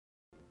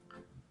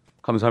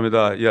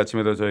감사합니다. 이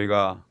아침에도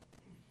저희가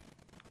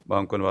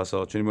마음껏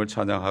와서 주님을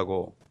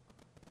찬양하고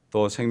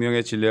또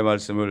생명의 진리의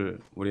말씀을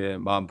우리의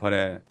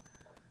마음판에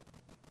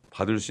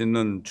받을 수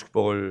있는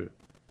축복을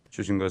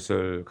주신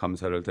것을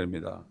감사를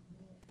드립니다.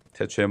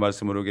 태초의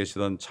말씀으로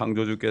계시던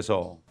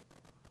창조주께서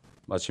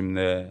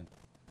마침내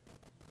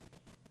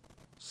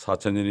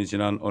 4000년이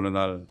지난 어느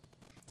날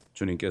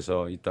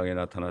주님께서 이 땅에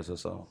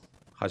나타나셔서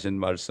하신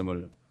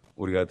말씀을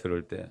우리가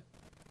들을 때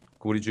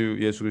우리 주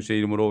예수 그리스도의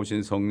이름으로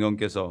오신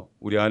성령께서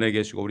우리 안에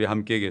계시고 우리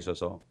함께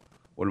계셔서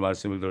오늘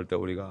말씀을 들을 때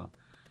우리가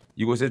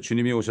이곳에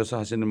주님이 오셔서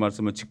하시는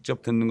말씀을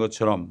직접 듣는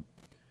것처럼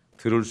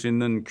들을 수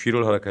있는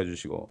귀를 허락해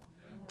주시고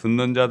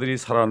듣는 자들이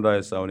살아난다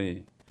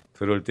했사오니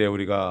들을 때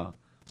우리가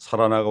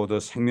살아나가고도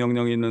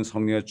생명력이 있는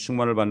성령의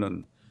충만을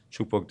받는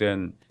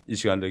축복된 이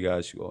시간 되게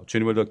하시고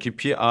주님을 더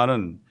깊이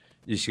아는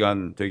이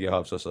시간 되게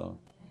하옵소서.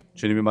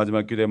 주님이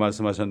마지막 기도에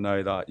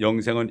말씀하셨나이다.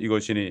 영생은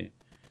이것이니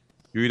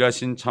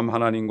유일하신 참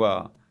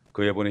하나님과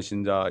그의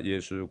보내신 자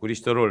예수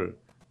그리스도를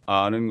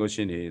아는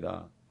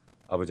것이니이다.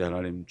 아버지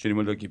하나님,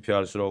 주님을 더 깊이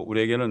알수록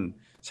우리에게는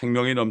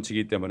생명이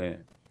넘치기 때문에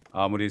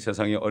아무리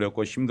세상이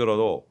어렵고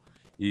힘들어도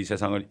이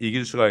세상을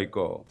이길 수가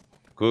있고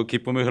그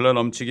기쁨이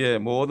흘러넘치기에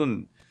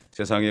모든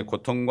세상의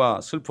고통과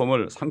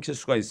슬픔을 삼킬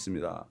수가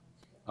있습니다.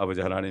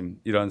 아버지 하나님,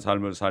 이러한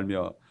삶을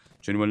살며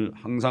주님을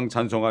항상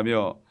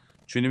찬송하며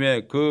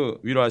주님의 그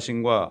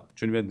위로하심과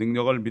주님의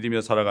능력을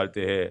믿으며 살아갈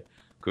때에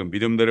그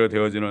믿음대로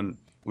되어지는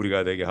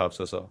우리가 되게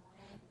하옵소서.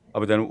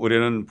 아버지 하나님,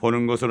 우리는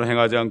보는 것으로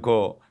행하지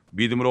않고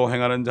믿음으로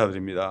행하는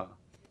자들입니다.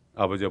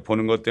 아버지,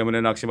 보는 것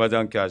때문에 낙심하지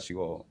않게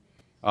하시고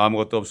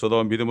아무것도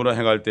없어도 믿음으로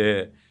행할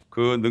때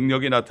그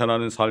능력이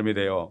나타나는 삶이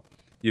되어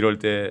이럴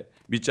때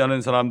믿지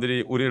않은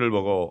사람들이 우리를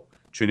보고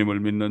주님을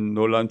믿는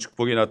놀라운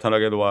축복이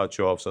나타나게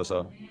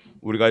도와주옵소서.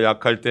 우리가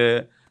약할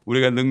때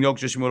우리가 능력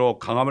주심으로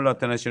강함을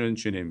나타내시는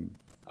주님,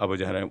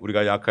 아버지 하나님,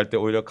 우리가 약할 때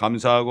오히려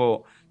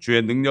감사하고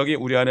주의 능력이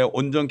우리 안에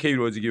온전케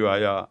이루어지기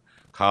위하여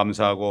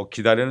감사하고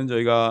기다리는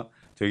저희가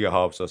되게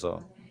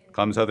하옵소서.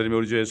 감사드리며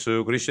우리 주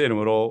예수 그리스도의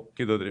이름으로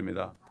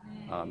기도드립니다.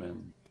 아멘.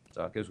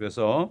 자,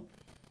 계속해서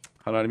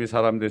하나님이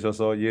사람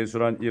되셔서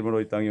예수란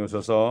이름으로 이 땅에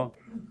오셔서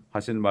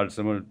하신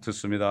말씀을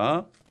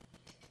듣습니다.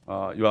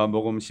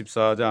 요한복음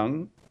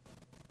 14장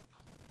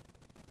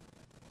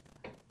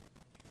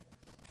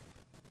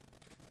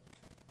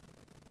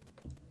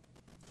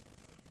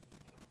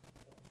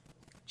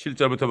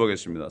 7절부터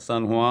보겠습니다.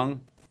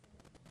 산후왕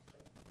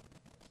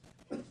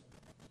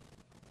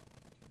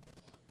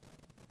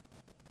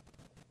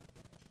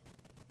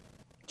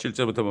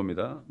 7절부터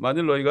봅니다.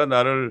 만일 너희가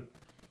나를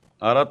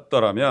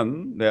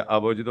알았더라면 내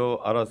아버지도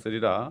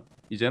알았으리라.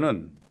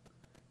 이제는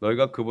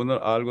너희가 그분을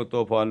알고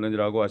또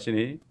보았느니라고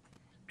하시니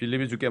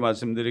빌립이 주께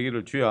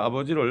말씀드리기를 주여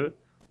아버지를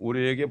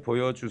우리에게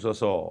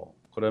보여주소서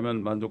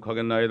그러면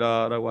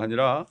만족하겠나이다 라고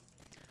하니라.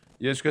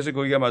 예수께서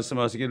그에게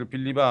말씀하시기를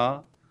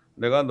빌립아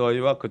내가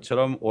너희와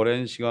그처럼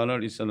오랜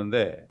시간을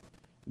있었는데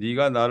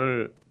네가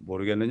나를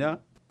모르겠느냐?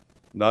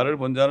 나를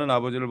본 자는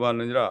아버지를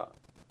보았느니라.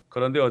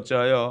 그런데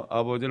어찌하여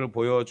아버지를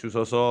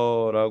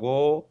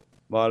보여주소서라고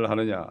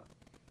말하느냐?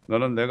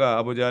 너는 내가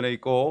아버지 안에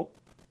있고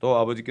또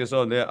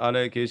아버지께서 내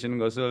안에 계시는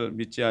것을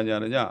믿지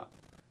아니하느냐?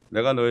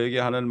 내가 너에게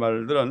하는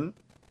말들은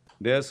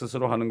내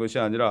스스로 하는 것이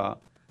아니라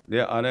내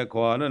안에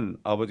거하는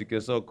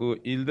아버지께서 그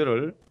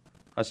일들을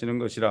하시는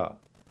것이라.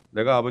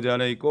 내가 아버지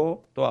안에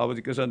있고 또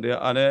아버지께서 내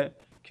안에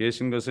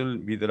계신 것을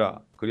믿으라.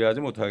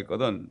 그리하지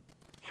못하겠거든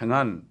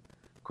행한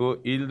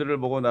그 일들을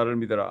보고 나를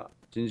믿으라.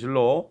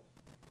 진실로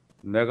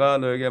내가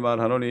너에게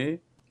말하노니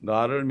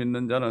나를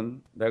믿는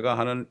자는 내가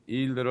하는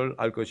일들을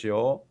할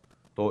것이요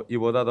또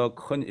이보다 더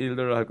큰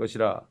일들을 할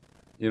것이라.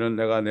 이는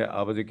내가 내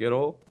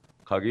아버지께로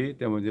가기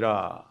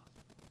때문이라.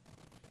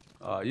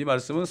 이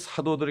말씀은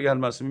사도들에게 한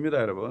말씀입니다.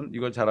 여러분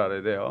이걸 잘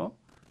알아야 돼요.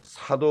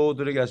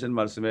 사도들에게 하신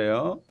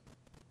말씀이에요.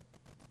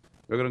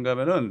 왜 그런가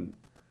하면은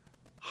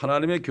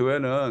하나님의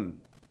교회는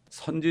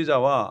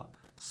선지자와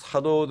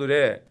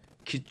사도들의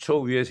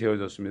기초 위에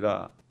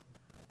세워졌습니다.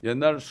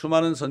 옛날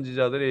수많은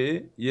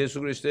선지자들이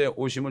예수 그리스도의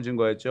오심을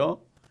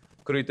증거했죠.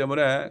 그렇기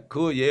때문에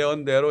그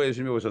예언대로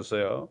예수님이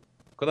오셨어요.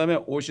 그 다음에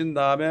오신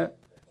다음에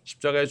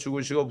십자가에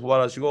죽으시고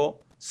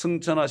부활하시고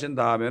승천하신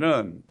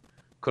다음에는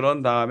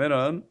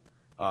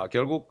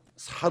결국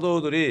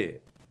사도들이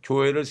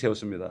교회를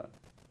세웠습니다.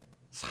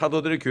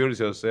 사도들이 교회를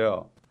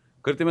세웠어요.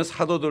 그렇기 때문에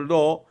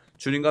사도들도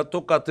주님과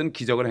똑같은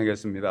기적을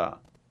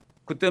행했습니다.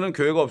 그때는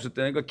교회가 없을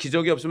때니까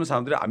기적이 없으면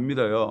사람들이 안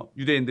믿어요.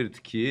 유대인들이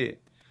특히.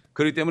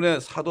 그렇기 때문에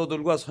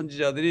사도들과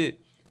선지자들이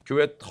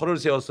교회 터를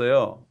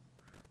세웠어요.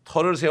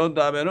 터를 세운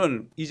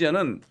다음에는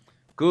이제는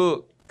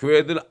그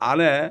교회들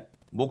안에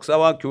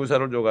목사와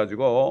교사를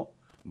줘가지고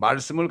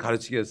말씀을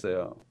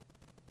가르치겠어요.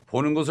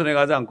 보는 것을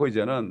행하지 않고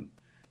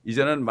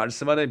이제는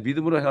말씀 안에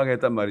믿음으로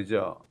행하겠단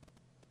말이죠.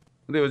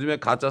 근데 요즘에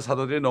가짜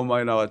사도들이 너무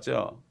많이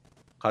나왔죠.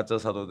 가짜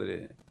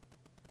사도들이.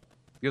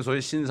 이게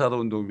소위 신사도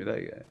운동입니다.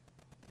 이게.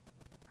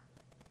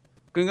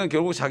 그러니까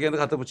결국 자기한테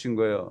갖다 붙인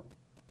거예요.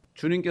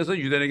 주님께서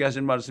유대인에게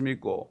하신 말씀이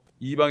있고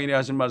이방인에게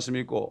하신 말씀이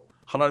있고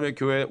하나님의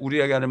교회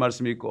우리에게 하는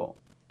말씀이 있고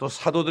또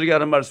사도들에게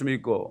하는 말씀이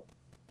있고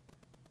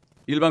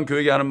일반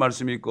교회에 하는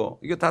말씀이 있고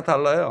이게 다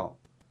달라요.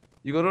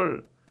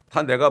 이거를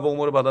다 내가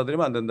복음으로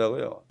받아들이면 안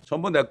된다고요.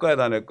 전부 내 거야,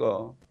 다 내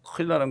거.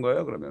 큰일 나는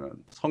거예요. 그러면은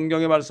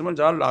성경의 말씀을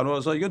잘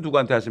나누어서 이게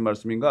누구한테 하신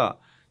말씀인가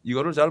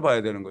이거를 잘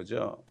봐야 되는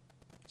거죠.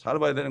 잘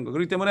봐야 되는 거.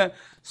 그렇기 때문에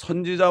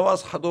선지자와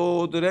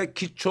사도들의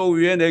기초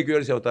위에 내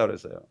교회를 세웠다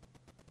그랬어요.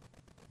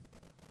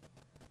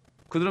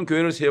 그들은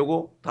교회를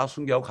세우고 다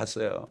순교하고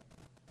갔어요.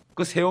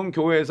 그 세운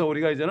교회에서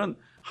우리가 이제는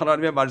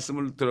하나님의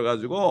말씀을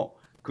들어가지고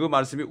그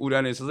말씀이 우리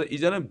안에 있어서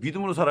이제는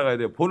믿음으로 살아가야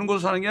돼요. 보는 것으로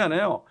사는 게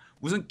아니에요.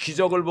 무슨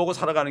기적을 보고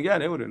살아가는 게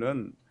아니에요.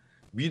 우리는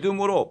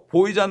믿음으로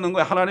보이지 않는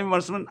거예요. 하나님의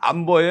말씀은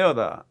안 보여요.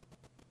 다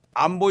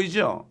안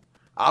보이죠.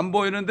 안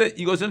보이는데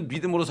이것은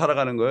믿음으로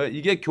살아가는 거예요.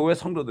 이게 교회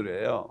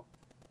성도들이에요.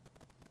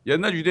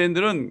 옛날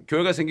유대인들은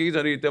교회가 생기기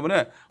전이기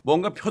때문에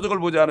뭔가 표적을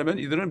보지 않으면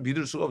이들은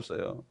믿을 수가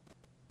없어요.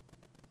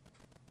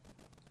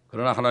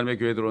 그러나 하나님의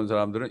교회에 들어온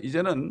사람들은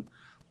이제는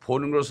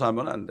보는 것으로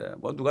하면 안 돼.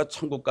 뭐 누가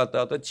천국 갔다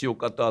왔다 지옥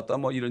갔다 왔다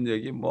뭐 이런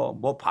얘기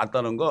뭐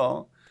봤다는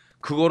거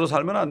그거로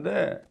살면 안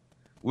돼.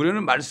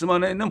 우리는 말씀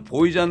안에 있는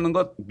보이지 않는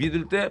것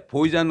믿을 때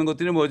보이지 않는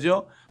것들이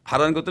뭐죠?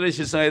 바라는 것들을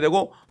실상해야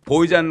되고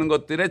보이지 않는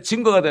것들의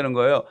증거가 되는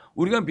거예요.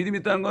 우리가 믿음이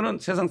있다는 거는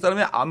세상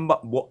사람이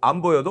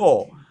안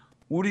보여도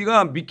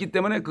우리가 믿기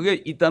때문에 그게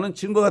있다는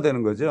증거가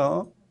되는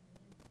거죠.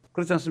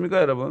 그렇지 않습니까,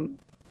 여러분?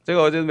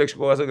 제가 어제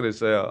멕시코 가서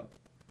그랬어요.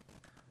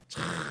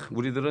 참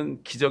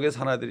우리들은 기적의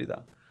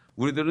사나들이다.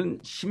 우리들은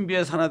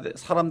신비의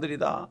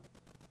사람들이다.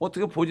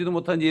 어떻게 보지도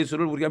못한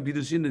예수를 우리가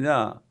믿을 수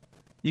있느냐?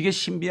 이게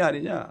신비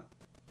아니냐?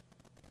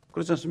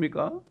 그렇지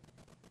않습니까?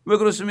 왜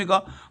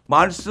그렇습니까?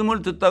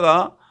 말씀을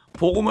듣다가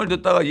복음을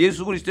듣다가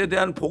예수 그리스도에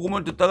대한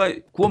복음을 듣다가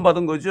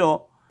구원받은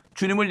거죠.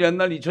 주님을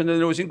옛날 2000년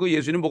전에 오신 그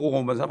예수님 보고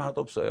구원받은 사람 하나도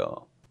없어요.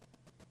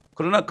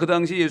 그러나 그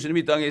당시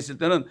예수님이 이 땅에 있을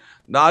때는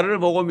나를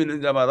보고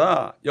믿는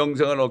자마다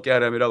영생을 얻게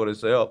하렴이라고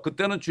그랬어요.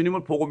 그때는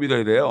주님을 보고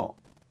믿어야 돼요.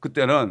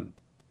 그때는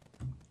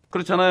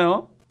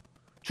그렇잖아요.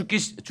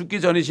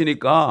 죽기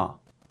전이시니까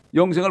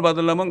영생을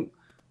받으려면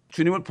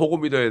주님을 보고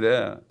믿어야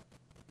돼.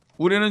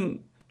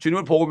 우리는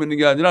주님을 보고 믿는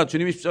게 아니라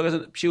주님이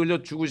십자가에서 피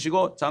흘려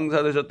죽으시고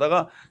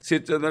장사되셨다가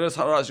셋째 날에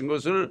살아나신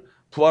것을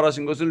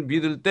부활하신 것을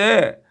믿을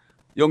때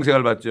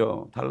영생을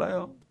받죠.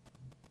 달라요.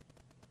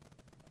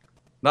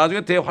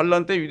 나중에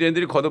대환란 때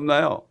유대인들이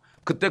거듭나요.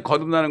 그때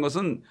거듭나는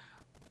것은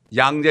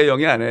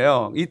양재영이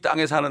아니에요. 이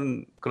땅에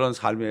사는 그런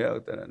삶이에요.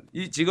 그때는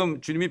이 지금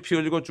주님이 피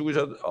흘리고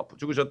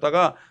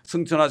죽으셨다가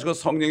승천하시고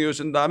성령이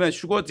오신 다음에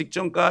휴거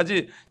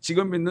직전까지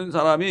지금 믿는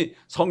사람이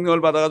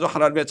성령을 받아가지고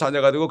하나님의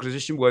자녀가 되고 그래서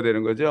신부가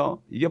되는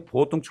거죠. 이게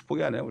보통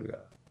축복이 아니에요. 우리가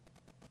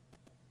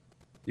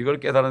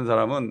이걸 깨달은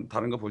사람은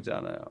다른 거 보지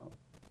않아요.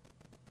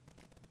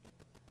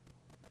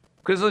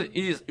 그래서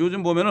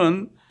요즘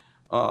보면은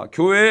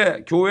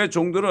교회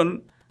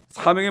종들은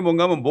사명이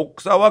뭔가 하면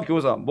목사와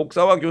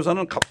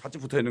교사는 같이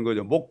붙어 있는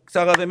거죠.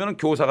 목사가 되면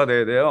교사가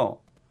돼야 돼요.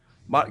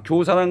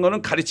 교사라는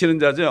거는 가르치는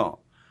자죠.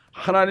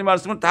 하나님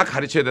말씀을 다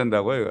가르쳐야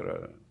된다고요.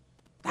 이거를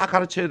다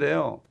가르쳐야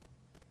돼요.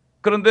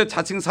 그런데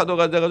자칭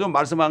사도가 돼가지고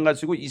말씀 안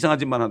가르치고 이상한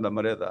짓만 한단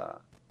말이야. 다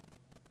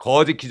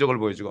거짓 기적을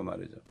보여주고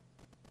말이죠.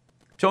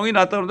 병이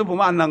났다 그러는데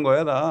보면 안 난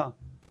거야.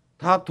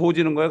 다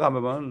도지는 거예요.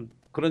 가면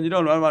그런 일이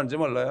얼마나 많은지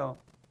몰라요.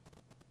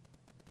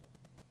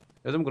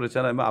 요즘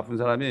그렇잖아요. 아픈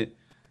사람이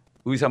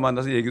의사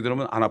만나서 얘기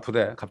들으면 안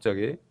아프대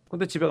갑자기.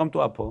 근데 집에 가면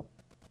또 아파.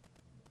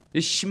 이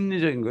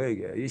심리적인 거예요.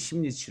 이게 이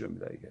심리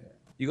치료입니다.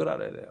 이걸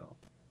알아야 돼요.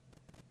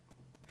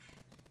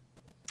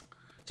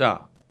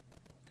 자,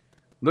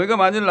 너희가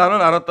만일 나를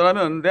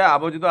알았더라면 내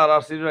아버지도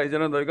알았으리라.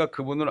 이제는 너희가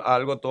그분을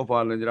알고 또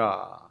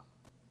보았느니라.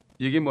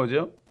 이게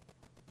뭐죠?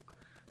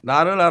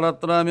 나를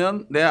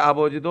알았더라면 내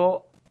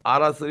아버지도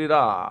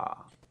알았으리라.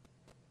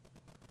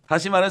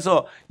 다시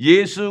말해서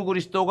예수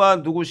그리스도가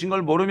누구신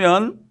걸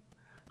모르면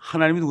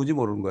하나님이 누군지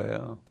모르는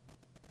거예요.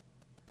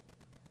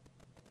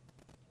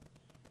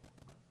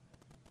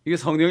 이게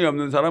성령이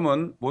없는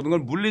사람은 모든 걸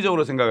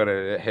물리적으로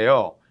생각을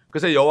해요.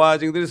 그래서 여호와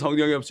증인들이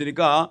성령이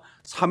없으니까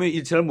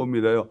삼위일체를 못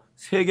믿어요.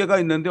 세 개가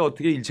있는데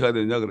어떻게 일체가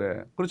되느냐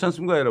그래. 그렇지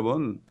않습니까,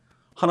 여러분?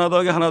 하나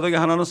더하기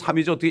하나는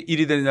삼이지 어떻게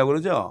일이 되느냐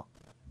그러죠.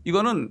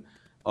 이거는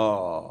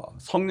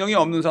성령이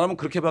없는 사람은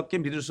그렇게밖에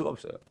믿을 수가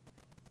없어요.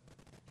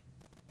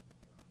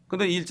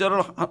 근데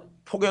일자를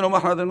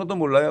포개놓으면 하나 되는 것도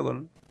몰라요.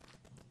 그건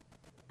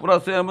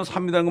플러스에 하면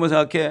 3이라는 것만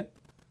생각해.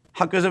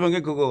 학교에서 배운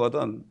게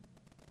그거거든.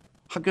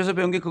 학교에서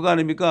배운 게 그거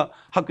아닙니까?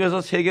 학교에서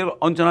세 개를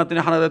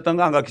얹혀놨더니 하나 됐다는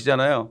거 안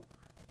가르치잖아요.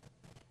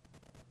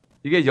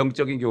 이게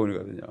영적인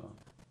교훈이거든요.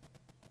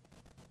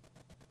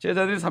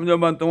 제자들이 3년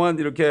반 동안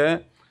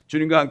이렇게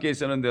주님과 함께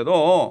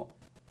있었는데도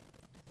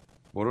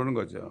모르는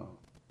거죠.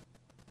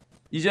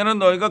 이제는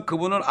너희가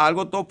그분을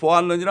알고 또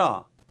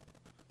보았느니라.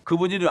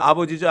 그분이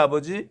아버지죠,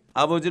 아버지.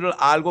 아버지를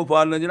알고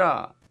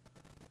보았느니라.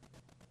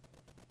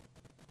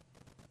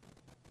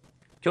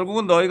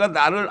 결국은 너희가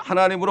나를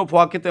하나님으로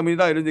보았기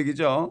때문이다 이런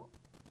얘기죠.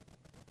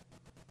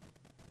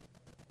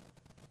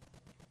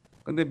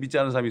 근데 믿지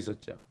않는 사람이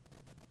있었죠.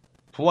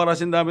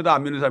 부활하신 다음에도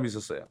안 믿는 사람이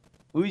있었어요.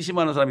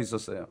 의심하는 사람이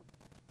있었어요.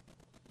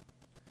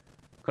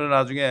 그러나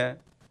나중에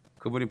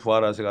그분이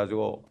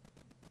부활하셔가지고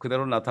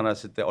그대로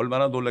나타났을 때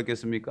얼마나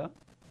놀랐겠습니까?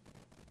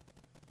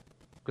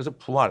 그래서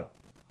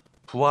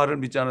부활을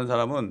믿지 않은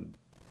사람은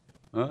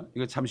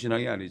이거 참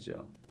신앙이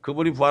아니죠.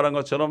 그분이 부활한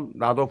것처럼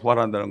나도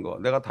부활한다는 거,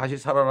 내가 다시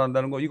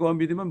살아난다는 거, 이거만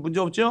믿으면 문제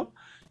없죠?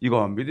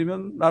 이거만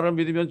믿으면, 나를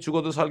믿으면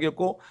죽어도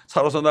살겠고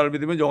살아서 나를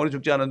믿으면 영원히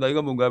죽지 않는다.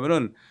 이거 뭔가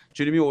하면은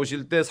주님이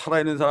오실 때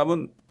살아있는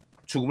사람은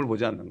죽음을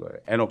보지 않는 거예요.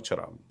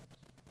 에녹처럼.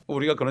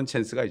 우리가 그런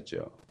찬스가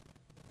있죠.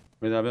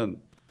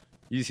 왜냐하면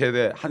이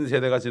세대, 한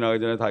세대가 지나가기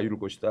전에 다 이룰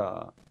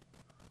것이다.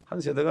 한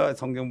세대가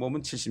성경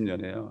보면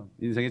 70년이에요.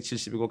 인생이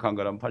 70이고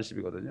강건하면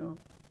 80이거든요.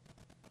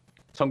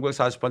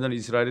 1948년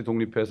이스라엘이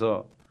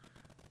독립해서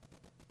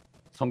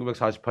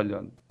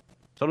 1948년,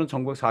 저는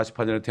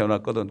 1948년에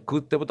태어났거든.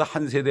 그때부터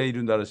한 세대에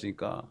이룬다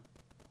그랬으니까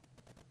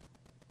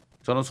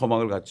저는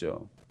소망을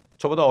갖죠.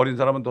 저보다 어린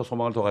사람은 더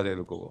소망을 더 가져야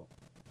될 거고.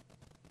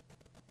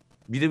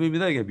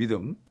 믿음입니다, 이게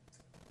믿음.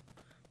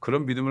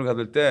 그런 믿음을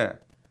가질 때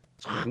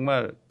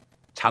정말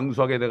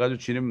장수하게 돼가지고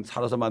주님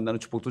살아서 만나는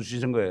축복도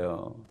주시는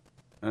거예요.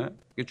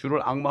 예?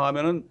 주를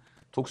악망하면은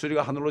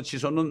독수리가 하늘로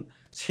치솟는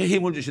새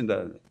힘을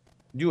주신다.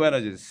 뉴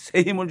에너지,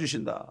 새 힘을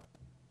주신다.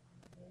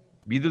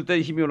 믿을 때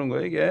힘이 오는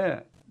거예요, 이게.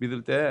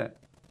 믿을 때.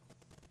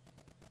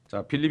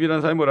 자,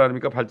 빌립이라는 사람이 뭐라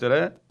합니까?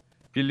 8절에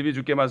빌립이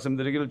주께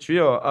말씀드리기를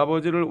주여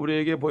아버지를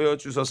우리에게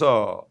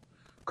보여주소서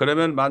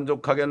그러면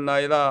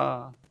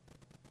만족하겠나이다.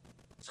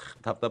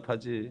 참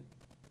답답하지.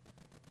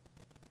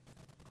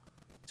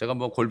 제가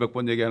뭐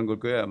골백번 얘기하는 걸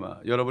거예요 아마.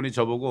 여러분이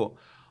저보고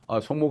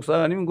송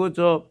목사님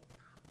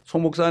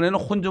송 목사 안에는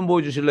혼 좀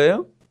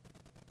보여주실래요?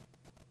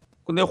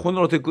 근데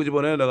혼을 어떻게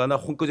끄집어내요? 나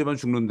혼 끄집어내면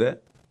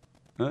죽는데.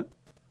 에?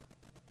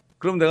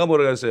 그럼 내가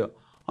뭐라 그랬어요?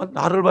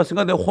 나를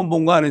봤으니까 내가 혼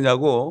본 거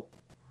아니냐고.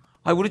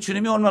 우리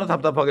주님이 얼마나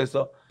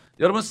답답하겠어.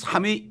 여러분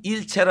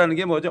삼위일체라는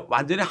게 뭐죠?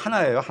 완전히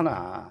하나예요.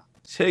 하나.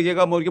 세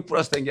개가 뭐 이렇게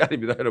플러스 된 게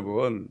아닙니다.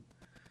 여러분.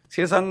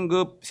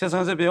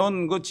 세상에서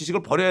배운 그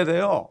지식을 버려야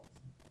돼요.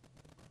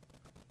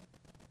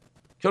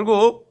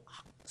 결국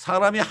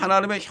사람이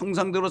하나님의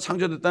형상대로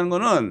창조됐다는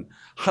것은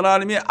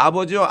하나님이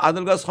아버지와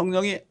아들과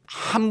성령이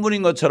한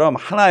분인 것처럼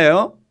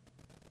하나예요.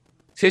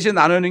 셋이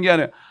나누는 게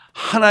아니에요.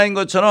 하나인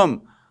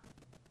것처럼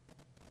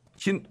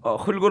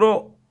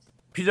흙으로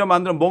빚어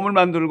만든 몸을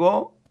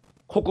만들고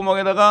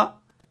콧구멍에다가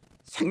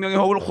생명의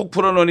호흡을 훅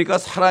풀어넣으니까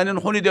살아있는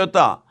혼이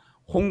되었다.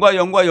 혼과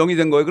영과 영이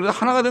된 거예요. 그래서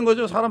하나가 된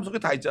거죠. 사람 속에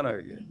다 있잖아요.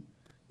 이게.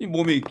 이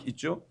몸이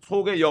있죠.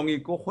 속에 영이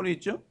있고 혼이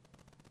있죠.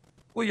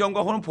 그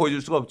영과 혼은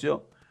보여줄 수가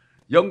없죠.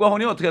 영과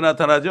혼이 어떻게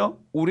나타나죠?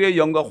 우리의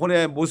영과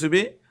혼의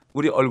모습이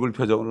우리 얼굴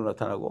표정으로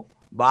나타나고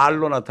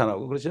말로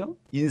나타나고 그렇죠?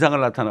 인상을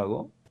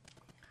나타나고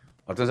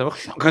어떤 사람은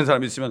흉악한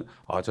사람이 있으면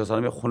저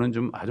사람의 혼은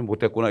좀 아주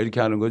못됐구나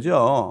이렇게 하는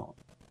거죠.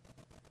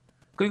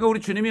 그러니까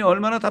우리 주님이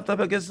얼마나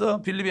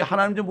답답했겠어. 빌립이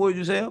하나님 좀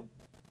보여주세요.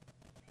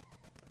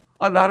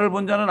 나를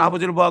본 자는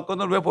아버지를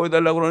보았거든 왜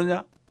보여달라고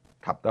그러느냐.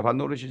 답답한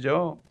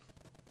노릇이죠.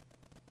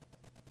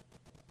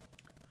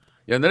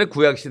 옛날에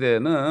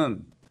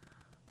구약시대에는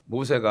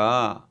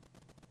모세가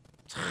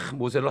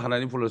모세를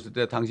하나님 불렀을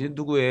때 당신이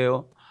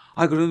누구예요?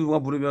 그래도 누가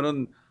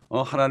부르면은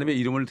하나님의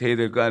이름을 대야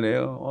될 거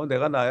아니에요.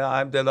 내가 나야.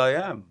 I'm that I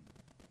am.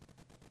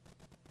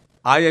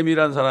 I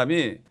am이라는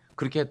사람이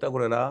그렇게 했다고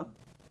그래라.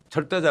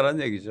 절대 잘한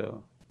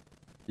얘기죠.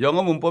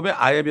 영어 문법에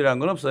I am이라는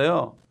건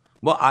없어요.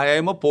 뭐 I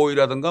am a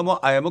boy라든가 뭐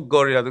I am a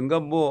girl이라든가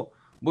뭐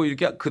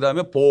이렇게 그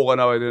다음에 보호가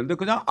나와야 되는데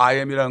그냥 I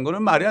am이라는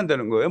거는 말이 안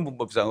되는 거예요.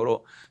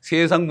 문법상으로.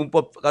 세상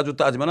문법 가지고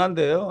따지면 안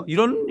돼요.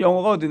 이런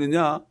영어가 어디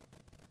있느냐.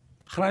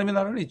 하나님의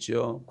나라는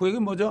있죠. 그 얘기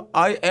뭐죠?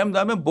 I am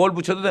다음에 뭘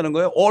붙여도 되는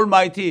거예요?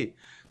 Almighty.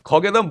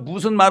 거기에다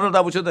무슨 말을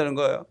다 붙여도 되는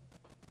거예요.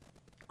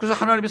 그래서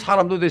하나님이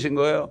사람도 되신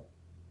거예요.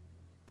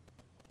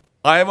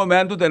 I am a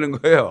man도 되는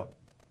거예요.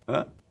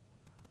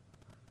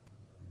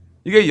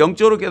 이게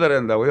영적으로 깨달아야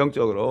한다고.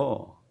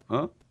 영적으로.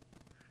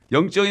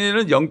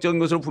 영적인은 영적인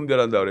것으로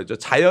분별한다고 그랬죠.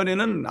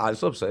 자연인은 알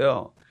수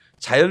없어요.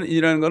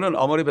 자연인이라는 거는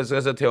어머니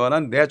뱃속에서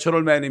태어난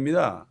내추럴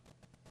맨입니다.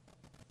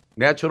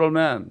 내추럴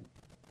맨.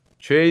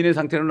 죄인의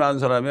상태로 낳은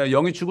사람이에요.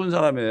 영이 죽은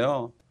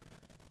사람이에요.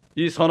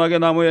 이 선악의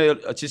나무에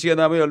지식의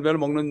나무의 열매를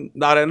먹는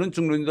날에는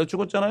죽는다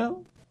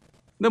죽었잖아요.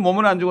 근데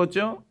몸은 안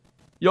죽었죠.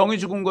 영이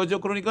죽은 거죠.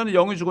 그러니까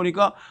영이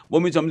죽으니까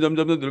몸이 점점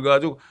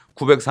늙어가지고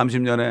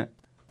 930년에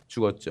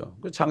죽었죠.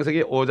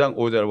 창세기 5장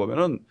 5절을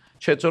보면은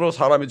최초로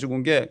사람이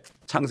죽은 게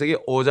창세기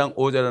 5장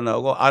 5절에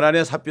나오고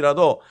아나니아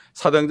삽비라도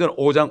사도행전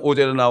 5장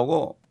 5절에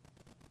나오고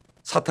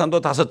사탄도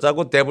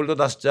 5자고 데블도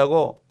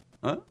 5자고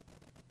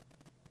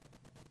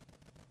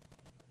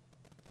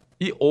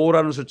이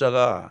 5라는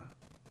숫자가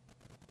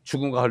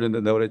죽음과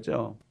관련된다고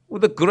그랬죠.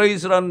 근데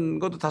그레이스라는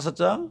것도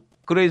 5자.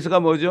 그레이스가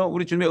뭐죠?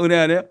 우리 주님의 은혜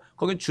안에요.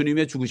 거긴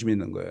주님의 죽으심이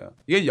있는 거예요.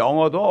 이게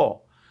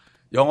영어도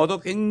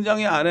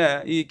굉장히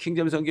안에 이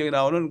킹제임 성경에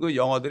나오는 그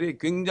영어들이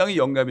굉장히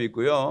영감이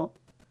있고요.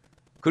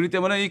 그렇기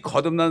때문에 이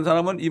거듭난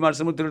사람은 이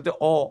말씀을 들을 때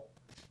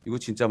이거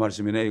진짜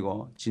말씀이네.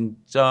 이거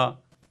진짜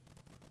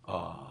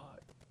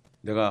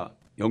내가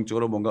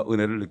영적으로 뭔가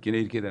은혜를 느끼네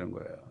이렇게 되는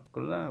거예요.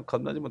 그러나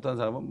거듭나지 못한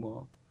사람은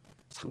뭐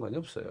상관이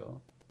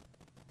없어요.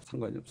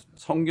 상관이 없어요.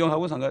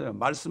 성경하고 상관이 없어요.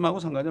 말씀하고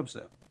상관이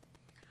없어요.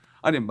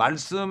 아니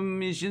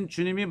말씀이신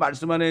주님이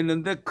말씀 안에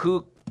있는데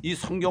그 이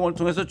성경을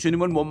통해서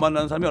주님을 못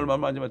만나는 사람이 얼마나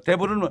많지만,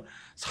 대부분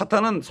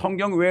사탄은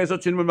성경 외에서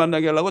주님을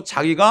만나게 하려고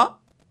자기가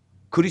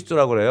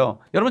그리스도라고 그래요.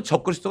 여러분,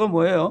 적그리스도가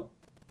뭐예요?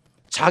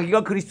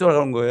 자기가 그리스도라고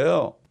하는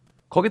거예요.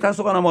 거기 다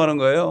속아 넘어가는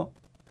거예요.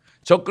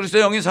 적그리스도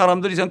영이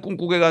사람들이 이상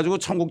꿈꾸게 해가지고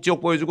천국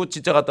지옥 보여주고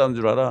진짜 갔다 온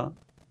줄 알아.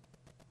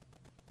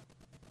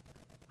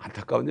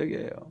 안타까운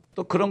얘기예요.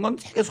 또 그런 건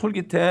되게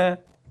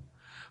솔깃해.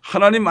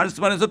 하나님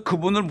말씀 안에서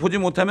그분을 보지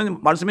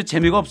못하면 말씀에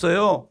재미가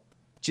없어요.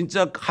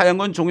 진짜 하얀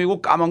건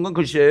종이고 까만 건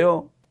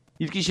글씨예요.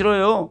 읽기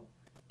싫어요.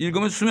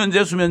 읽으면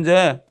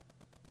수면제.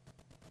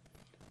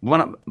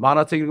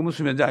 만화책 읽으면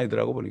수면제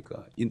아니더라고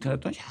보니까.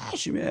 인터넷도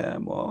열심히 해.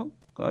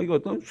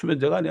 이것도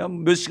수면제가 아니야.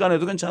 몇 시간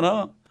해도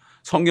괜찮아.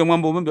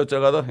 성경만 보면 몇 절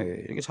가다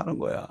이렇게 사는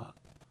거야.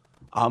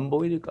 안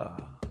보이니까.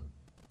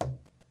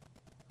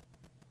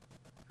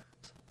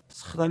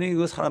 사단이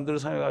그 사람들을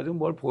사용해가지고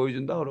뭘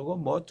보여준다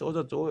그러고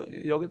저쩌고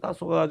여기 다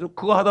쏘가지고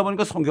그거 하다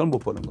보니까 성경을 못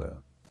보는 거야.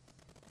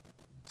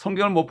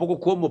 성경을 못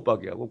보고 구원 못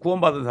받게 하고,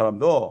 구원받은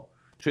사람도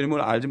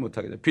주님을 알지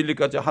못하게 돼.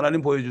 빌립같이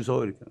하나님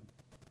보여주소 이렇게.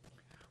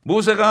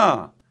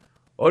 모세가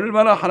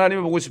얼마나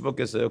하나님을 보고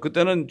싶었겠어요.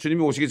 그때는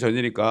주님이 오시기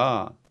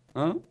전이니까.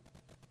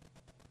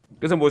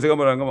 그래서 모세가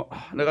뭐라는 거,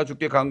 내가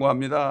주께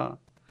간구합니다.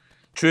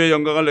 주의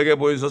영광을 내게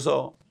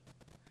보여주소서.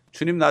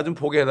 주님 나 좀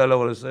보게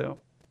해달라고 그랬어요.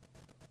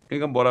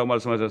 그러니까 뭐라고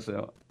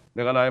말씀하셨어요?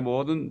 내가 나의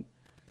모든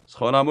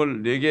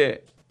선함을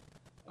네게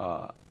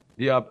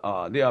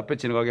네 앞에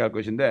지나가게 할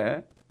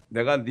것인데,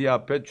 내가 네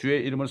앞에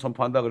주의 이름을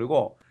선포한다.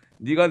 그리고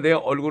네가 내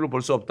얼굴을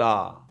볼 수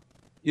없다.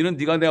 이는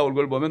네가 내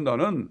얼굴을 보면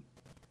너는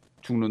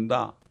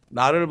죽는다.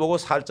 나를 보고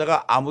살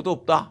자가 아무도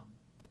없다.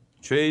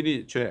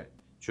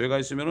 죄가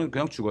있으면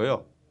그냥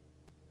죽어요.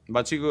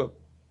 마치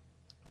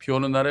비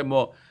오는 날에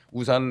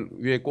우산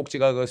위에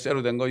꼭지가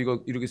쇠로 된 거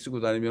이거 이렇게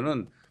쓰고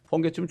다니면은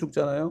번개치면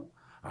죽잖아요.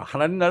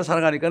 하나님 나를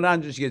사랑하니까 나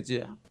안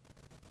주시겠지.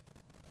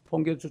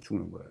 번개쳐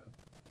죽는 거예요.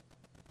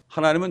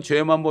 하나님은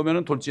죄만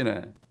보면은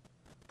돌진해.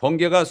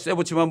 번개가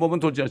쇠붙이만 보면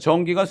돌진해.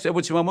 전기가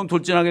쇠붙이만 보면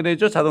돌진하게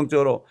되죠,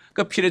 자동적으로.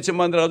 그러니까 피레침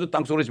만들어가지고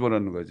땅속으로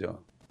집어넣는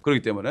거죠.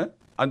 그렇기 때문에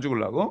안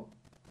죽으려고.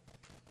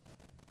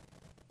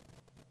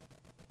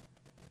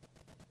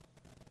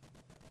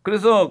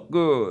 그래서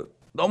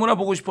너무나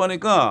보고 싶어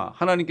하니까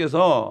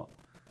하나님께서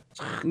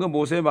참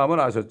모세의 마음을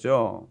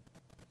아셨죠.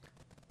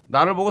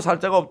 나를 보고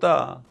살 자가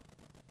없다.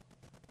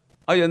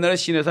 옛날에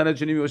시내산에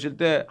주님이 오실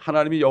때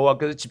하나님이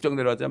여호와께서 직접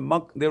내려왔잖아요.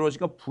 막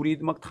내려오시니까 불이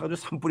막 타가지고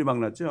산불이 막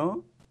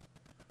났죠.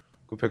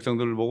 그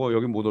백성들을 보고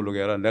여기 못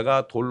올르게 하라.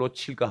 내가 돌로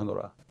칠까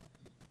하노라.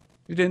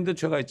 이랬는데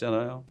죄가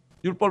있잖아요.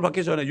 율법을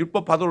받기 전에,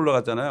 율법 받으러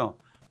올라갔잖아요.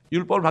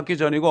 율법을 받기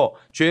전이고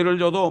죄를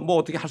져도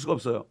어떻게 할 수가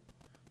없어요.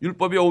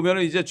 율법이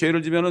오면은 이제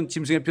죄를 지면은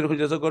짐승의 피를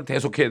흘려서 그걸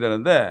대속해야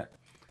되는데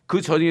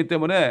그 전이기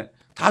때문에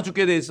다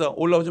죽게 돼 있어.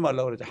 올라오지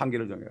말라고 그랬죠.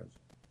 한계를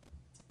정해가지고.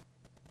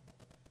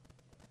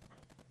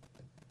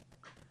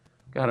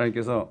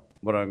 하나님께서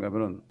뭐라는가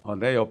하면은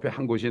내 옆에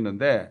한 곳이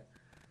있는데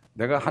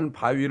내가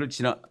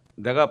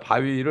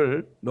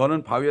바위를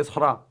너는 바위에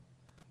서라.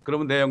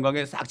 그러면 내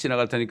영광에 싹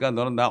지나갈 테니까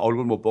너는 나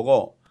얼굴 못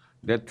보고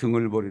내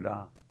등을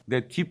보리라.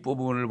 내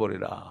뒷부분을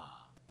보리라.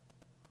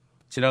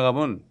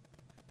 지나가면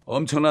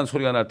엄청난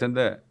소리가 날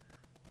텐데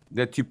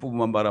내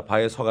뒷부분만 봐라.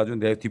 바위에 서가지고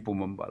내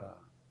뒷부분만 봐라.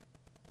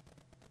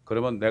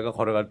 그러면 내가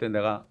걸어갈 때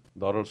내가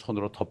너를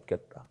손으로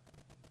덮겠다.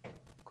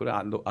 그래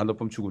안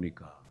덮으면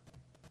죽으니까.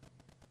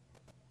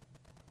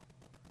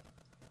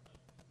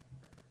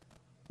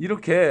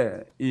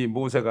 이렇게 이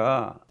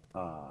모세가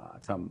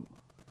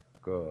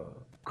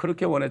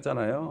그렇게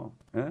원했잖아요.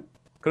 예?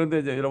 그런데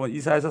이제 여러분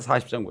이사야서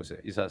 40장 보세요.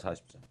 이사야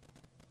 40장.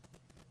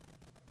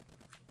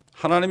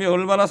 하나님이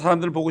얼마나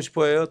사람들을 보고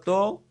싶어해요.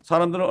 또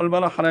사람들은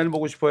얼마나 하나님을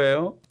보고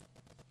싶어해요.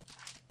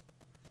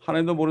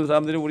 하나님도 모르는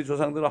사람들이 우리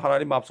조상들은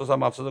하나님 맙소사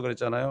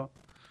그랬잖아요.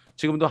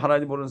 지금도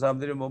하나님 모르는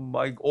사람들이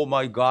오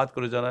마이 갓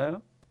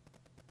그러잖아요.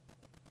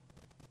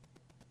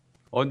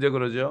 언제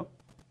그러죠?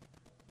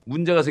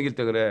 문제가 생길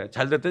때 그래.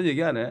 잘 될 땐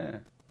얘기 안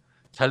해.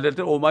 잘 될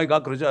때 오 마이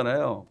갓 그러지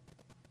않아요.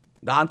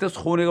 나한테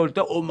손해가 올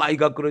때 오 마이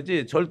갓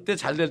그러지. 절대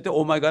잘 될 때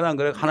오 마이 갓 안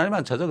그래. 하나님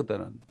안 찾아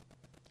그때는.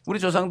 우리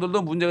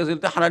조상들도 문제가 생길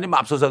때 하나님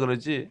맙소사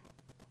그러지.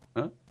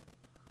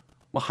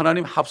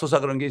 하나님 합소사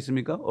그런 게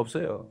있습니까?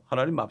 없어요.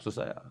 하나님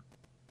맙소사야.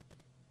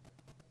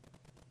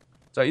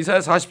 자, 이사야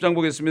 40장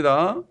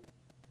보겠습니다.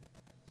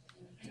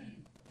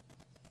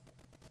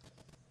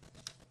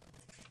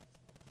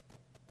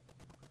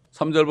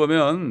 (3절)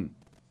 보면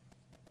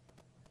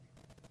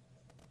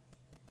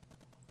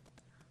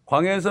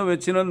광야에서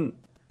외치는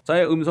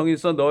자의 음성이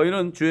있어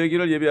너희는 주의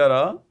길을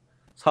예비하라.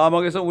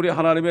 사막에서 우리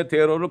하나님의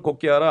대로를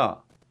곱게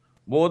하라.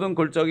 모든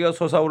골짜기가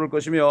솟아오를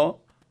것이며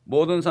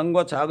모든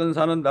산과 작은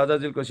산은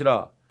낮아질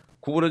것이라.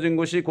 구부러진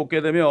곳이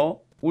곧게 되며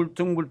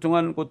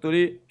울퉁불퉁한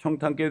곳들이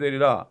평탄케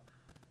되리라.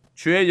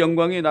 주의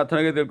영광이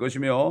나타나게 될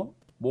것이며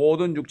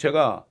모든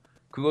육체가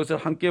그것을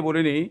함께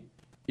보리니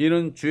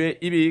이는 주의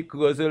입이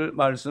그것을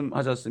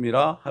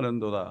말씀하셨음이라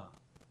하는도다.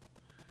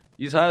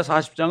 이사야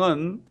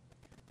 40장은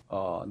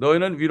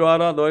너희는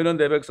위로하라. 너희는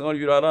내 백성을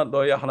위로하라.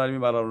 너희 하나님이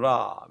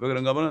말하노라. 왜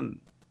그런가 하면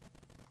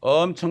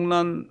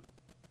엄청난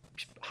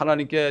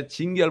하나님께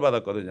징계를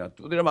받았거든요.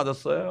 두드려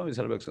맞았어요,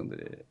 이스라엘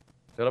백성들이.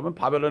 여러분,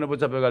 바벨론에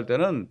붙잡혀갈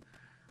때는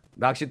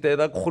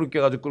낚싯대에다 코를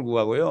껴가지고 끌고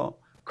가고요,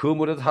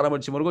 그물에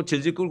사람을 집어넣고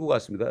질질 끌고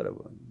갔습니다,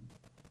 여러분.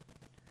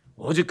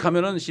 오직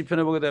하면은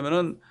시편에 보게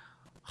되면은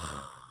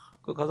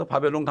그 가서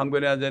바벨론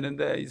강변에 앉아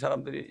있는데 이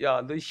사람들이,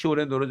 야, 너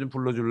시온의 노래 좀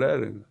불러줄래?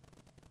 그러니까.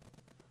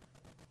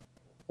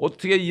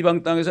 어떻게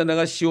이방 땅에서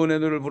내가 시온의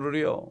노래를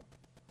부르리요?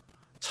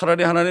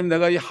 차라리 하나님,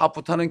 내가 이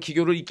하프 타는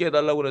기교를 잊게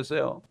해달라고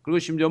그랬어요. 그리고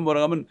심지어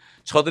뭐라 하면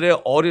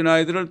저들의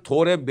어린아이들을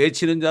돌에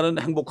맺히는 자는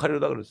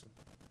행복하리로다 그랬어요.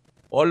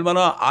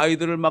 얼마나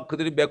아이들을 막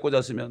그들이 메고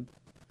잤으면,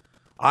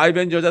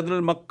 아이벤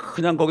여자들을 막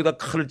그냥 거기다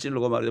칼을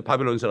찌르고 말이죠.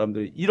 바벨론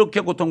사람들이 이렇게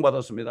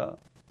고통받았습니다.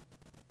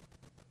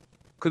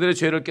 그들의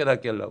죄를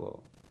깨닫게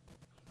하려고.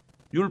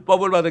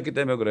 율법을 받았기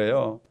때문에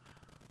그래요.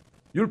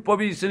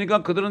 율법이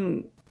있으니까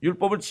그들은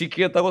율법을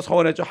지키겠다고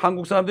서원했죠.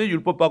 한국 사람들이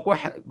율법 받고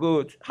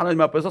그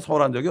하나님 앞에서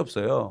서원한 적이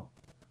없어요.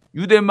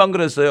 유대인만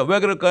그랬어요.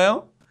 왜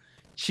그럴까요?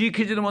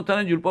 지키지도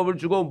못하는 율법을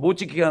주고 못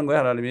지키게 한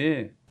거예요,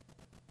 하나님이.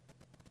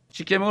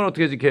 십계명을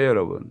어떻게 지켜요,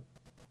 여러분?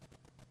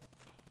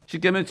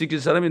 십계명 지킬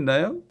사람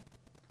있나요?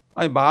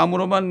 아니,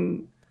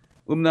 마음으로만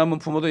음란한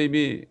부모도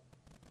이미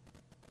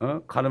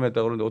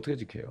간음했다고 그러는데 어떻게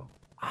지켜요?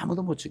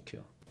 아무도 못 지켜.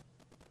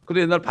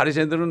 그런데 옛날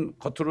바리새인들은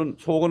겉으로는,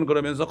 속은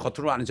그러면서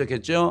겉으로는 아는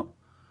척했죠.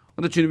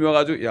 근데 주님이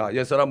와가지고, 야,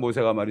 옛사람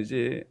모세가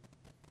말이지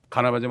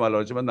간음하지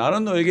말라고 했지만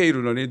나는 너에게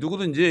이르노니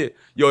누구든지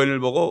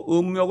여인을 보고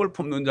음욕을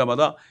품는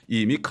자마다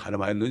이미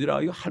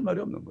간음하였느니라. 이거 할 말이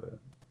없는 거예요.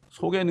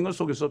 속에 있는 걸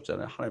속일 수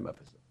없잖아요, 하나님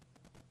앞에서.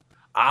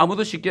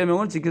 아무도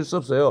십계명을 지킬 수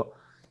없어요.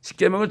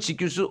 십계명을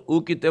지킬 수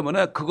없기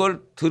때문에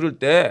그걸 들을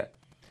때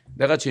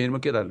내가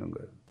죄인임을 깨닫는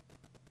거예요.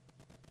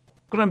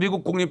 그럼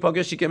미국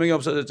공립학교 십계명이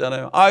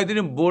없어졌잖아요.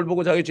 아이들이 뭘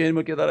보고 자기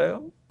죄인임을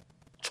깨달아요?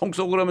 총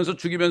쏘고 그러면서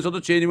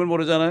죽이면서도 죄인임을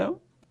모르잖아요.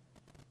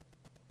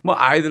 뭐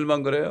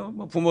아이들만 그래요.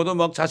 뭐 부모도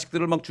막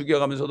자식들을 막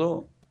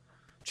죽여가면서도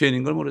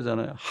죄인인 걸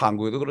모르잖아요.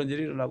 한국에도 그런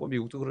일이 일어나고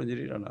미국도 그런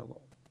일이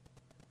일어나고.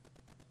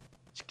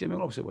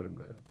 십계명을 없애버린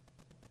거예요.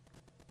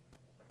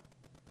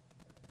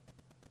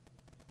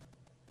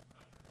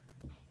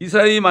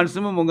 이사야의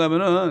말씀은 뭔가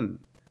하면은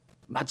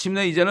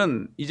마침내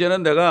이제는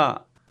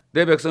내가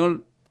내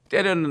백성을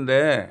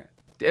때렸는데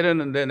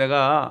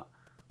내가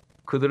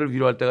그들을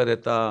위로할 때가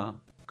됐다.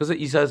 그래서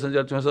이사야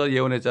선지자를 통해서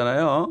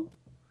예언했잖아요.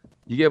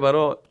 이게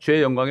바로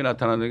죄의 영광이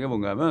나타나는 게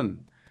뭔가 하면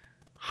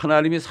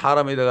하나님이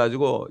사람이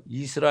돼가지고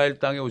이스라엘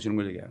땅에 오시는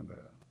걸 얘기하는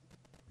거예요.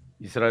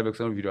 이스라엘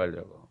백성을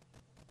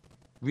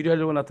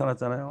위로하려고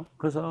나타났잖아요.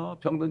 그래서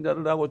병든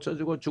자를 다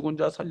고쳐주고 죽은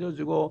자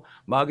살려주고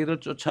마귀들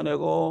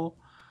쫓아내고,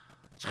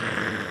 참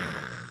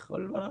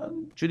얼마나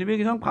주님이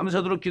그냥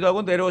밤새도록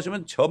기도하고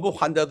내려오시면 전부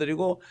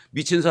환자들이고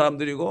미친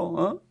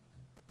사람들이고,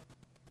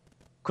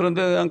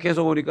 그런데 그냥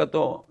계속 오니까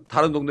또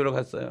다른 동네로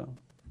갔어요.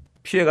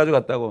 피해가지고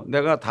갔다고.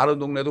 내가 다른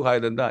동네도 가야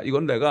된다.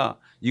 이건 내가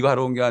이거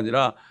하러 온 게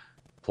아니라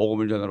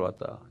복음을 전하러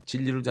왔다.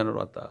 진리를 전하러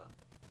왔다.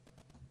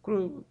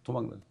 그리고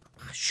도망가.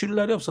 쉴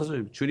날이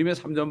없었어요. 주님의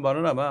 3년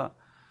반은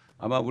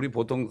아마 우리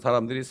보통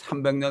사람들이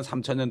 300년,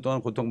 3000년 동안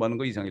고통받는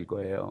거 이상일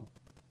거예요.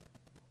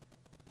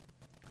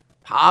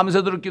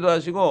 밤새도록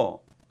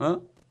기도하시고,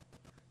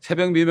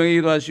 새벽 미명에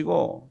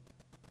기도하시고,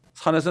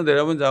 산에서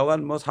내려오면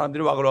자관 뭐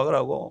사람들이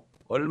와글와글하고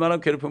얼마나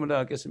괴롭힘을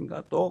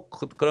당했겠습니까? 또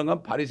그런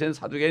건 바리새인,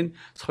 사두개인,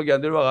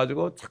 서기관들이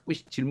와가지고 자꾸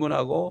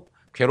질문하고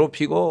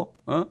괴롭히고,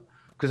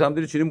 그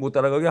사람들이 주님 못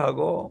따라가게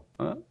하고,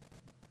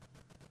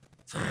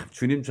 참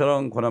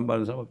주님처럼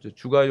고난받는 사람 없죠.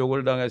 주가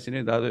욕을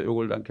당했으니 나도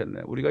욕을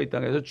당했네. 우리가 이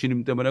땅에서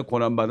주님 때문에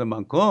고난받은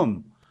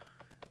만큼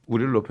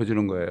우리를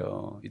높여주는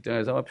거예요. 이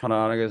땅에서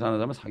편안하게 사는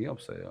사람은 상이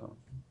없어요.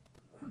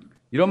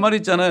 이런 말이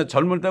있잖아요.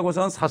 젊을 때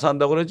고생은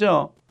사사한다고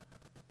그러죠.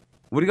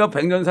 우리가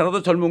 100년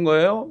살아도 젊은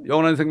거예요.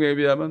 영원한 생명에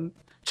비하면.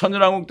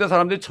 천년왕국 때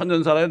사람들이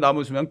 1000년 살아요.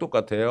 남은 수명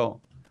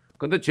똑같아요.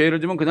 그런데 죄를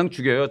지면 그냥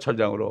죽여요,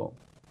 철장으로.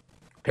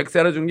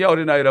 100세를 준 게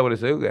어린아이라고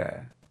그랬어요, 그게.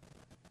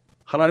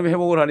 하나님이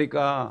회복을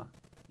하니까,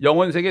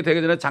 영원 세계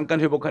되기 전에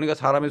잠깐 회복하니까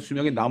사람의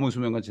수명이 남은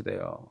수명같이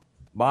돼요.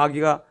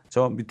 마귀가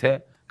저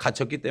밑에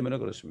갇혔기 때문에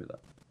그렇습니다.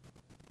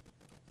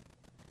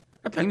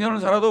 100년을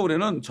살아도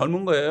우리는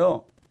젊은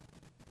거예요.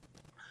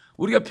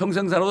 우리가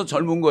평생 살아도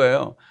젊은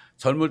거예요.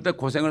 젊을 때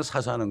고생을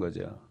사서 하는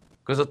거죠.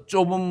 그래서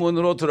좁은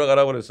문으로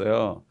들어가라고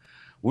그랬어요.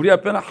 우리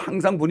앞에는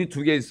항상 문이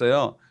 2개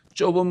있어요.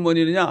 좁은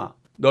문이냐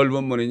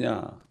넓은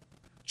문이냐.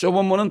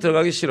 좁은 문은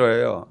들어가기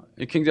싫어해요.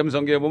 이 킹제임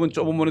성경에 보면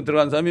좁은 문에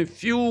들어간 사람이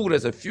few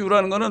그랬어요.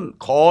 few라는 거는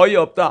거의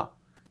없다.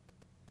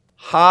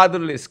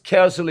 hardly,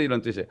 scarcely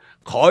이런 뜻이에요.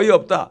 거의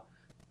없다.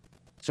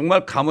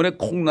 정말 가문에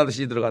콩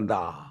나듯이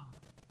들어간다.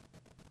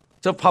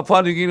 저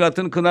파푸아뉴기니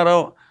같은 그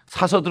나라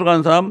사서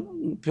들어가는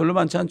사람 별로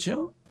많지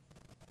않죠?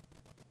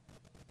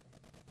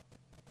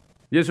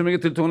 예수님에게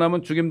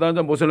들통나면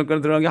죽임당한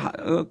모슬림까지 들어가는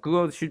게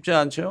그거 쉽지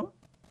않죠?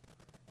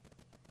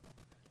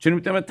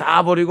 주님 때문에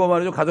다 버리고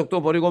말이죠.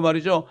 가족도 버리고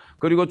말이죠.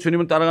 그리고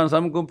주님을 따라가는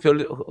사람은 그 별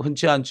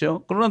흔치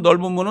않죠. 그러나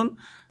넓은 문은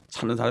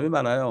찾는 사람이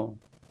많아요.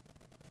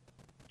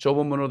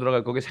 좁은 문으로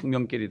들어갈 거기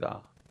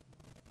생명길이다.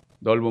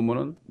 넓은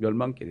문은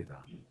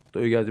멸망길이다.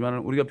 또 얘기하지만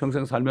우리가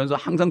평생 살면서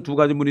항상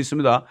 2가지 문이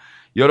있습니다.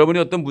 여러분이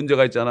어떤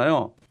문제가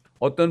있잖아요.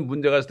 어떤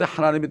문제가 있을 때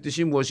하나님의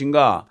뜻이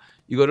무엇인가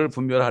이거를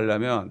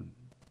분별하려면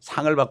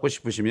상을 받고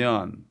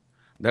싶으시면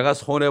내가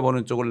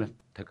손해보는 쪽을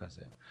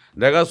택하세요.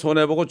 내가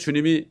손해보고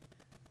주님이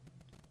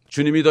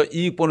더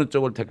이익 보는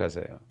쪽을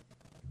택하세요.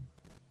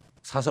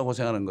 사서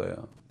고생하는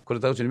거예요.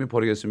 그렇다고 주님이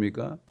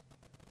버리겠습니까?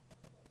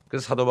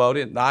 그래서 사도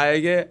바울이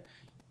나에게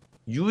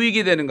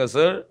유익이 되는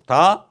것을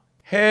다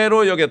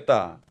해로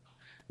여겼다.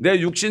 내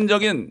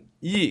육신적인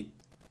이익,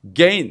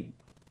 gain,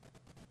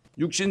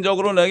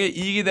 육신적으로 내게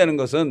이익이 되는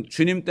것은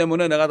주님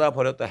때문에 내가 다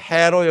버렸다.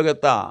 해로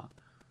여겼다.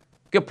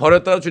 그게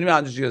버렸다가 주님이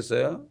안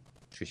주시겠어요?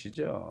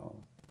 주시죠.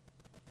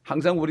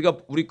 항상 우리가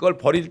우리 걸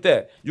버릴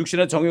때,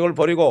 육신의 정욕을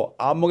버리고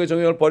안목의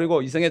정욕을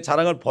버리고 이생의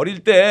자랑을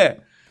버릴 때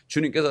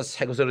주님께서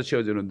새 것으로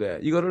채워주는데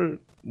이거를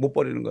못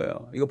버리는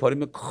거예요. 이거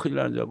버리면 큰일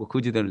나는 줄 알고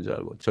거지 되는 줄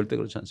알고. 절대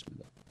그렇지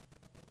않습니다.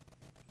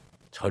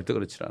 절대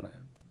그렇지 않아요.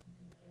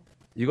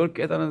 이걸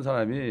깨닫는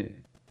사람이에요.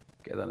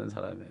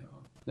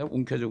 그냥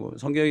움켜쥐고.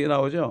 성경에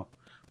나오죠.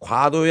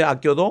 과도에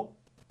아껴도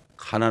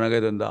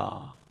가난하게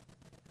된다.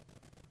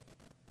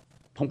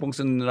 펑펑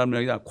쓰는 말이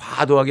아니라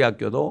과도하게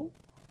아껴도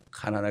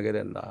가난하게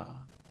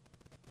된다.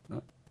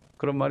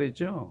 그런 말이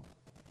있죠.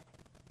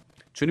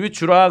 주님이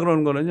주라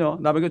그러는 거는요.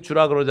 남에게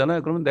주라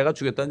그러잖아요. 그러면 내가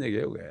주겠다는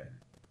얘기예요. 그게.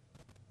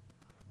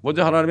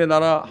 먼저 하나님의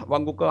나라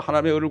왕국과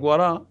하나님의 의를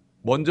구하라.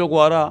 먼저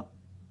구하라.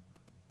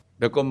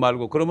 내 것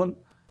말고. 그러면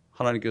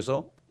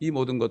하나님께서 이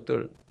모든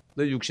것들,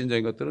 내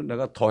육신적인 것들은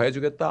내가 더해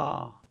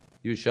주겠다.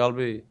 You shall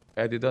be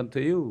added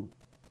unto you.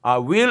 I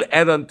will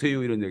add unto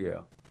you 이런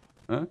얘기예요.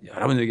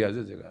 여러 번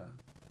얘기하죠 제가.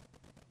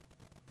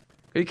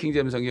 이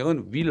킹제임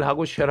성경은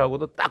will하고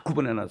shall하고도 딱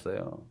구분해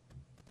놨어요.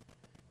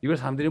 이걸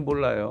사람들이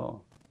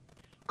몰라요.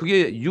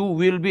 그게 you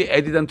will be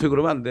added unto you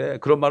그러면 안 돼.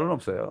 그런 말은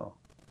없어요.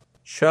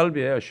 shall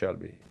be예요, shall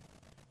be.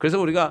 그래서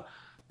우리가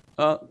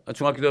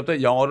중학교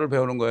때부터 영어를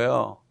배우는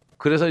거예요.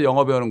 그래서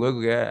영어 배우는 거예요,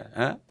 그게.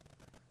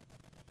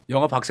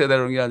 영어 박사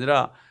되는 게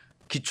아니라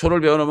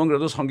기초를 배워놓으면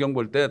그래도 성경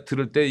볼 때,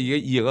 들을 때 이게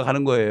이해가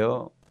가는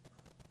거예요.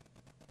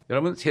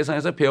 여러분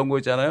세상에서 배운 거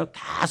있잖아요.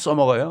 다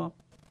써먹어요.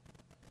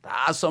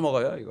 다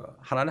써먹어요. 이거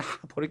하나는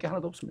버릴 게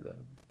하나도 없습니다.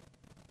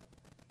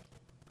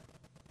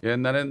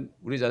 옛날엔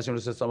우리 자신을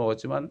위해서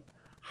써먹었지만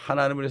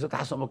하나님을 위해서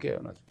다 써먹게 해요.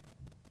 나중에.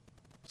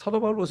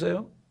 사도 바울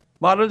보세요.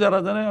 말을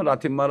잘하잖아요.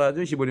 라틴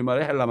말하죠. 히브리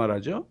말하죠. 헬라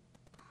말하죠.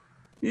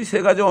 이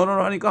세 가지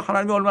언어를 하니까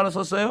하나님이 얼마나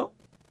썼어요?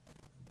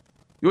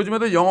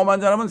 요즘에도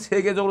영어만 잘하면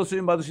세계적으로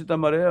쓰임 받을 수 있단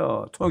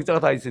말이에요. 통역자가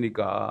다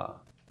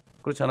있으니까.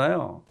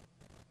 그렇잖아요.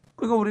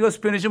 그러니까 우리가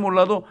스페니시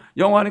몰라도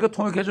영어 하니까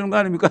통역해 주는 거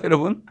아닙니까,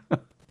 여러분?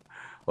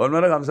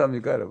 얼마나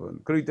감사합니까, 여러분?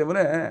 그렇기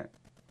때문에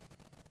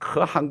그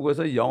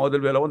한국에서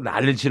영어들 배우려고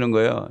난리를 치는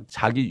거예요.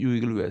 자기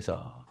유익을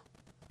위해서.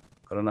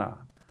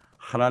 그러나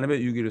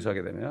하나님의 유익을 위해서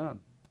하게 되면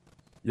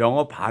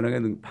영어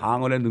방언의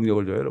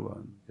능력을 줘요,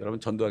 여러분. 여러분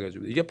전도하게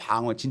해줍니다. 이게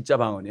방언, 진짜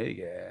방언이에요,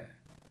 이게.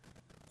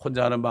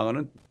 혼자 하는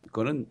방언은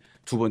그거는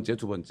두 번째.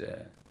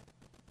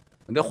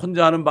 근데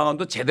혼자 하는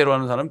방언도 제대로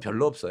하는 사람은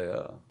별로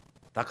없어요.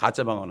 다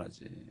가짜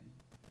방언하지.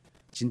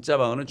 진짜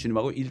방언은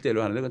주님하고 1대1로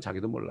하는데 그건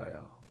자기도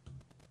몰라요.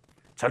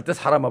 절대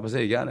사람 앞에서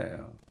얘기 안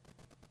해요.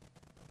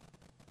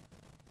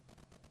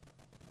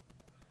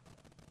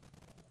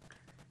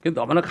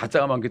 너무나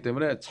가짜가 많기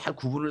때문에 잘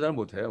구분을 잘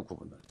못해요.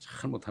 구분을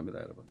잘 못합니다,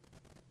 여러분.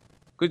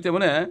 그렇기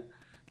때문에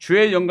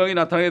주의 영광이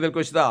나타나게 될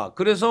것이다.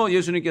 그래서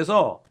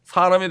예수님께서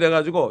사람이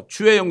돼가지고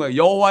주의 영광,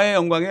 여호와의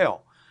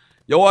영광이에요.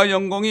 여호와의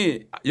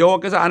영광이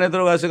여호와께서 안에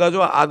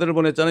들어가셔가지고 아들을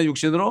보냈잖아요.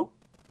 육신으로.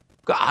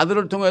 그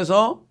아들을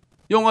통해서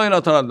영광이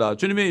나타난다.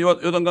 주님이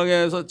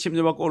요단강에서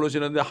침례받고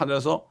올라오시는데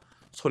하늘에서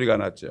소리가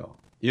났죠.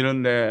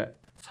 이는 내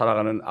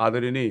사랑하는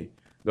아들이니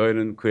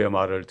너희는 그의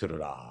말을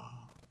들으라.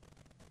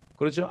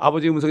 그렇죠?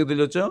 아버지의 음성이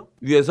들렸죠?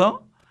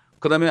 위에서.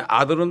 그 다음에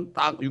아들은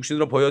딱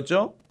육신으로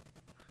보였죠?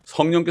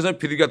 성령께서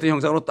비둘기 같은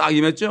형상으로 딱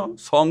임했죠?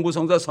 성부,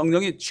 성자,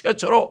 성령이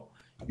최초로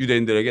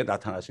유대인들에게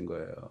나타나신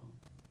거예요.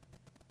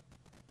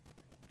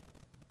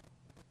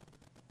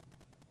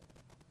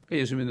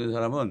 예수 믿는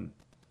사람은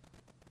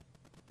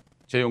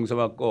죄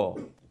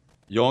용서받고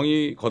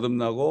영이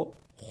거듭나고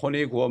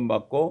혼이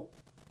구원받고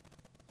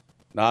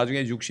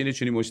나중에 육신이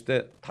주님 오실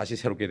때 다시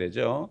새롭게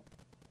되죠.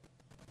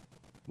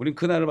 우린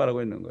그날을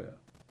바라고 있는 거예요.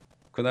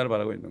 그날을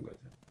바라고 있는 거죠.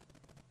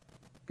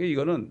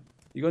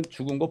 이건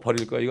죽은 거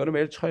버릴 거야. 이거는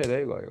매일 쳐야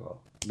돼,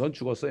 이거. 넌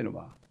죽었어,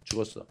 이놈아.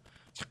 죽었어.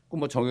 자꾸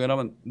뭐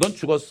정의하면 넌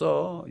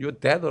죽었어. You're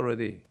dead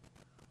already.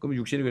 그럼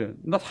육신이 그래.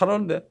 나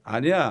살았는데.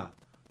 아니야.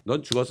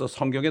 넌 죽었어.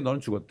 성경에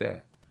너는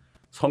죽었대.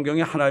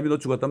 성경에 하나님이 너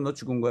죽었다면 너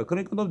죽은 거야.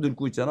 그러니까 너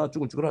늙고 있잖아.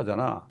 쭈글쭈글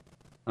하잖아.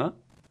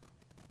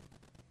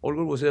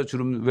 얼굴 보세요.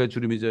 주름, 왜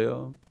주름이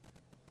져요?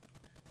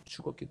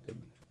 죽었기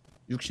때문에.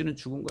 육신은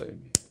죽은 거예요,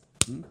 이미.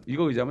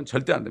 이거 의지하면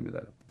절대 안 됩니다.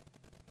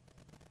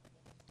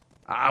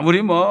 아무리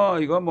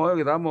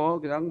여기다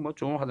그냥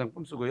좋은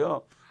화장품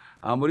쓰고요.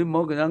 아무리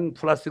그냥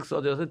플라스틱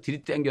써져서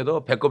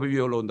들이땡겨도 배꼽이 위에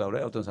올라온다고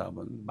그래요. 어떤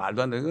사람은.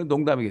 말도 안 되는 건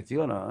농담이겠지,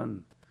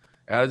 이거는.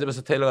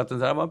 엘리자베스 테일러 같은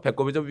사람은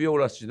배꼽이 좀 위에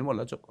올랐을지도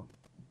몰라, 조금.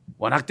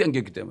 워낙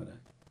땡겼기 때문에.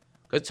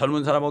 그래서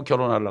젊은 사람하고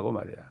결혼하려고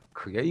말이야.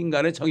 그게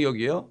인간의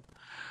정욕이요.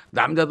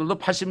 남자들도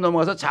 80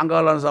 넘어가서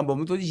장가를 하는 사람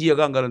보면 또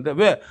이해가 안 가는데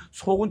왜?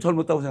 속은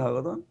젊었다고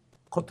생각하거든.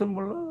 겉은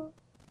몰라.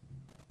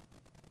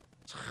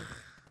 참,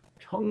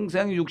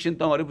 평생 육신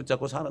덩어리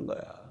붙잡고 사는 거야.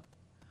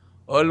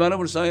 얼마나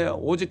불쌍해요.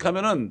 오직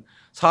하면은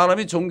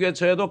사람이 종교에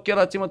처해도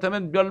깨닫지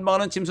못하면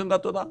멸망하는 짐승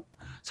같도다.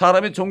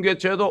 사람이 종교에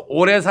처해도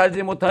오래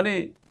살지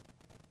못하니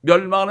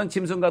멸망하는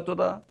짐승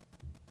같도다.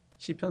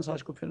 시편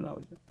 49편에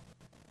나오죠.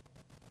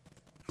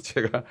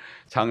 제가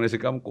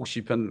장례식 가면 꼭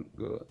시편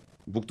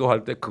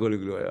묵도할 때 그걸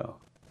읽어요.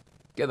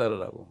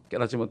 깨달으라고.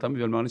 깨닫지 못하면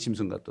멸망하는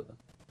짐승 같도다.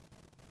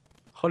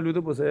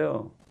 헐리우드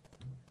보세요.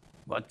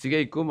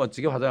 멋지게 입고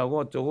멋지게 화장하고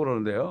어쩌고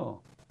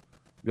그러는데요.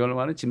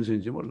 멸망하는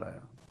짐승인지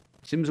몰라요.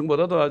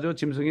 짐승보다 더하죠.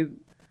 짐승이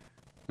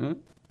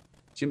응?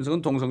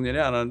 짐승은 동성연애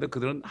안 하는데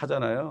그들은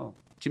하잖아요.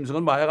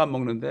 짐승은 마약 안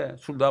먹는데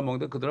술도 안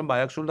먹는데 그들은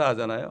마약 술 다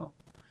하잖아요.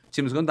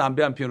 짐승은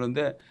담배 안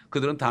피우는데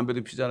그들은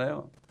담배도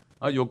피잖아요.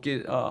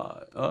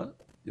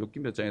 욥기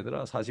몇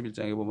장이더라?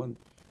 41장에 보면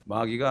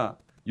마귀가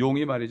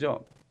용이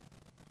말이죠.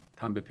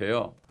 담배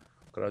피워요.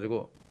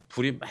 그래가지고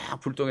불이 막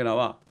불똥이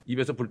나와.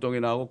 입에서 불똥이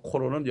나오고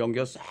코로는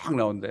연기가 싹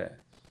나온대.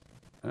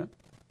 에?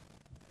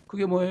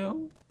 그게 뭐예요?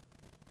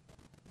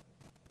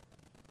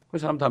 그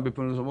사람 담배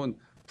피우는 소문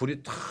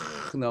불이 탁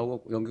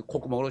나오고 연기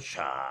콧구멍으로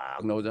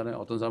샥 나오잖아요.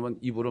 어떤 사람은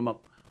입으로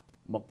막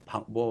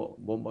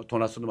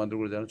도나스도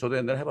만들고 그러잖아요. 저도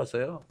옛날에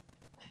해봤어요.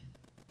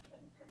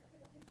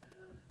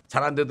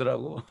 잘 안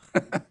되더라고.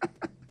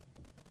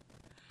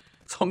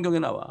 성경에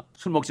나와.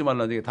 술 먹지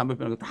말라는 얘기, 담배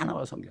피우는 거 다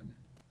나와 성경에.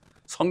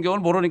 성경을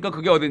모르니까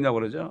그게 어디 있냐고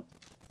그러죠.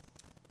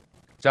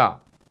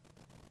 자,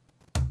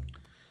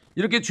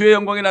 이렇게 주의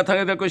영광이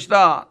나타나게 될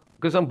것이다.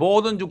 그래서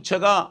모든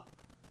육체가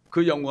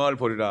그 영광을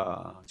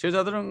보리라.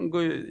 제자들은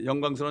그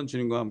영광스러운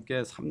주님과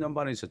함께 3년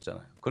반에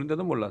있었잖아요.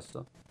 그런데도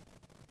몰랐어.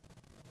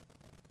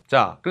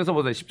 자, 그래서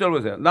보세요. 10절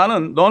보세요.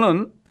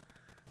 너는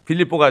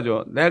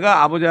빌립보가죠.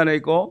 내가 아버지 안에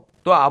있고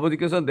또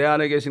아버지께서 내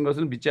안에 계신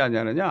것을 믿지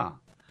아니하느냐?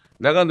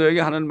 내가 너에게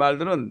하는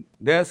말들은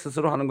내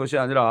스스로 하는 것이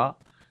아니라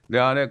내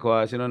안에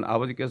거하시는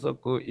아버지께서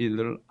그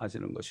일들을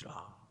하시는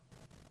것이라.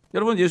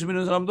 여러분, 예수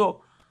믿는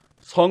사람도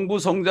성부,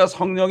 성자,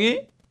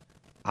 성령이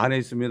안에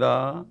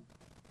있습니다.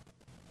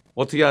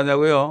 어떻게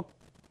하냐고요?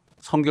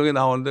 성경에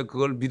나오는데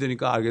그걸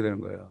믿으니까 알게 되는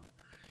거예요.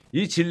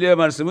 이 진리의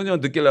말씀은요,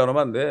 느끼려고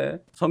하면 안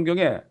돼.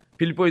 성경에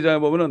빌립보 2장에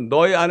보면은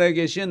너희 안에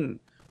계신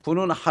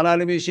분은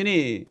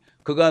하나님이시니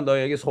그가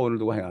너희에게 소원을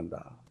두고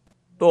행한다.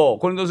 또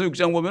고린도서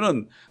 6장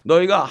보면은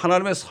너희가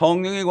하나님의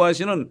성령에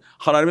거하시는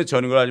하나님의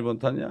전능을 알지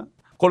못하냐?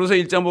 고린도서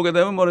 1장 보게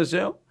되면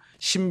뭐랬어요?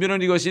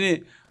 신비는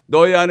이것이니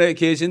너희 안에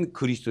계신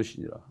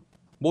그리스도시니라.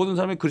 모든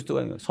사람이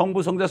그리스도가 있는 거예요.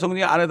 성부, 성자,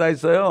 성령이 안에 다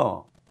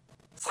있어요.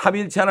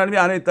 삼위일체 하나님이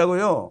안에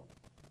있다고요.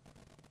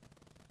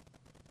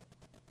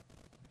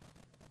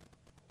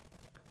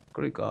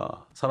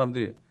 그러니까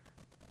사람들이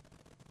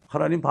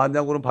하나님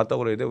반장구는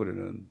봤다고 그래야 돼.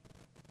 우리는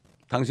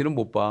당신은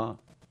못 봐.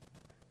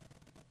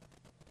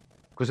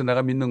 그래서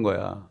내가 믿는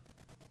거야.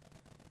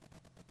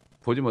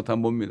 보지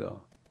못하면 못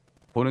믿어.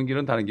 보는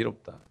길은 다른 길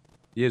없다.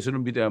 예수를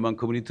믿어야만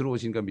그분이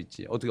들어오시니까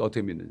믿지.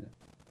 어떻게 믿느냐.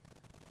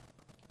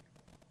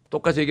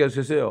 똑같이 얘기할 수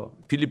있어요.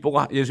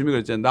 빌립보가 예수님이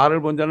그랬잖아요.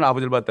 나를 본 자는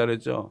아버지를 봤다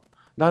그랬죠.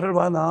 나를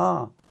봐,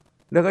 나.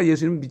 내가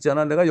예수님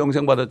믿잖아. 내가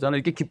영생 받았잖아.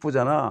 이렇게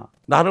기쁘잖아.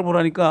 나를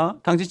보라니까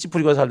당신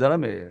찌푸리고 살잖아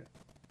매일.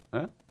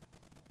 에?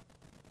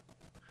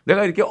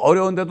 내가 이렇게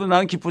어려운데도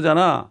나는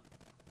기쁘잖아.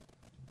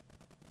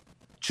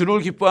 주를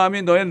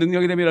기뻐함이 너의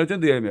능력이 됨이라 했죠.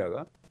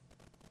 느헤미야가.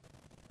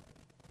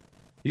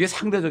 이게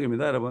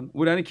상대적입니다. 여러분.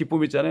 우리 안에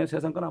기쁨이 있잖아요.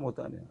 세상 건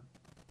아무것도 아니야.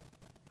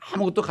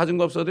 아무것도 가진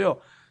거 없어도요.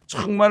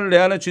 정말 내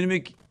안에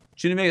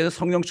주님에게서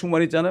성령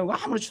충만이 있잖아요. 그거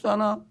아무렇지도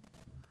않아.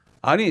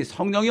 아니,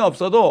 성령이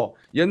없어도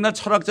옛날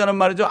철학자는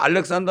말이죠.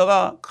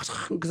 알렉산더가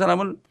가장 그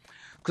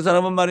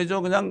사람은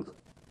말이죠. 그냥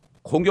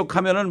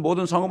공격하면은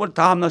모든 성읍을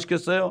다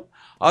함락시켰어요.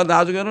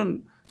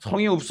 나중에는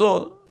성이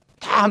없어.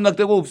 다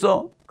함락되고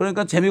없어.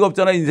 그러니까 재미가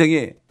없잖아,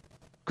 인생이.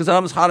 그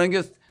사람 사는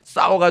게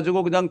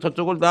싸워가지고 그냥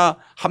저쪽을 다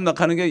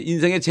함락하는 게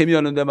인생의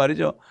재미였는데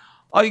말이죠.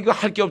 이거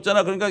할 게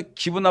없잖아. 그러니까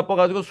기분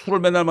나빠가지고 술을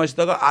맨날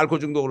마시다가 알코올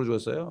중독으로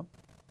죽었어요.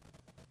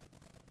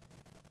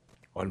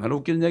 얼마나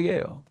웃기는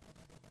얘기예요.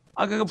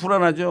 그러니까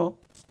불안하죠.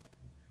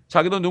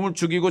 자기도 놈을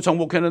죽이고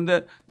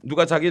정복했는데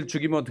누가 자기를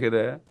죽이면 어떻게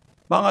돼?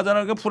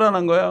 망하잖아. 그러니까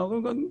불안한 거야.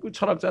 그러니까 그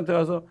철학자한테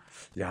가서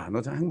야,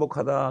 너 참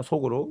행복하다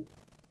속으로.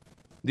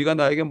 네가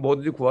나에게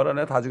뭐든지 구하라.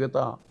 내가 다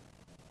주겠다.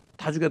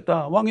 다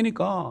주겠다.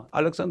 왕이니까.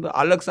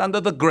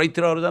 알렉산더 더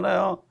그레이트라고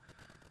그러잖아요.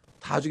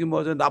 다 주긴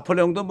뭐죠.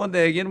 나폴레옹도 뭐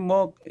내 얘기는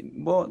뭐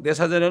내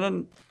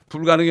사전에는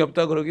불가능이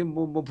없다 그러긴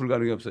뭐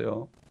불가능이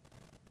없어요.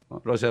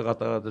 러시아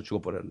갔다가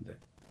죽어버렸는데.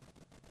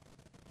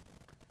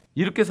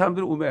 이렇게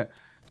사람들이 우매.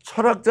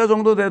 철학자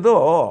정도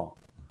돼도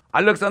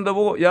알렉산더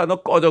보고 야,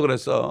 너 꺼져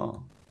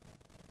그랬어.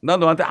 나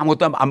너한테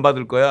아무것도 안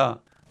받을 거야.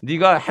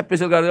 네가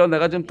햇빛을 가려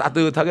내가 지금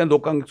따뜻하게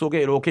녹강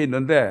속에 이렇게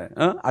있는데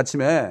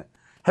아침에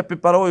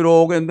햇빛 바라고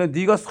이러고 있는데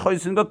네가 서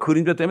있으니까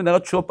그림자 때문에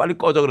내가 추워 빨리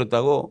꺼져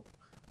그랬다고.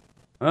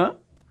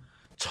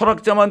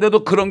 철학자만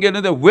돼도 그런 게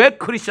있는데 왜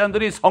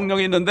크리스찬들이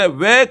성령이 있는데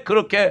왜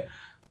그렇게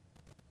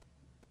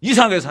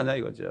이상하게 사냐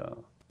이거죠.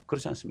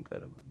 그렇지 않습니까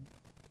여러분?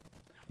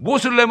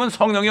 못을 내면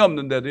성령이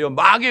없는데도요,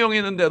 마귀의 영이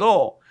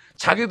있는데도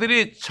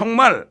자기들이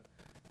정말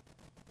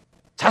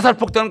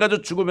자살폭탄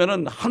가지고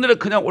죽으면은 하늘에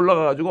그냥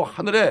올라가가지고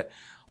하늘에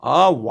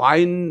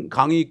와인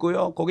강이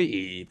있고요, 거기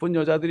이쁜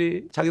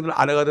여자들이 자기들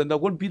아내가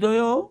된다고 그걸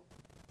믿어요.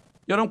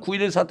 여러분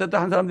 9.11 사태 때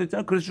한 사람들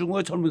있잖아요. 그래서 죽은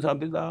거예요. 젊은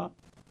사람들이 다.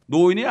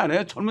 노인이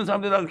아니에요. 젊은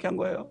사람들이 다 그렇게 한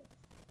거예요.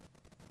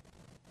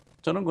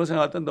 저는 그거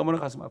생각할 때 너무나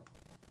가슴 아파.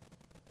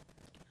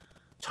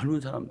 젊은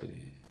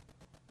사람들이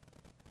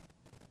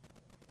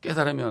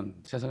깨달으면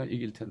세상을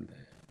이길 텐데,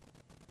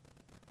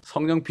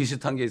 성령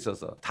비슷한 게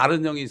있어서,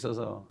 다른 영이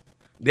있어서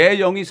내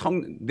영을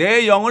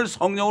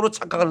성령으로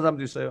착각하는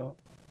사람도 있어요.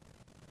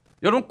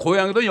 여러분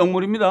고양이도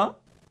영물입니다.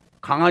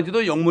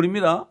 강아지도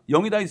영물입니다.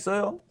 영이 다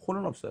있어요.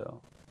 혼은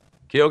없어요.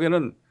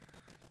 개혁에는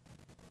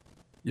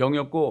영이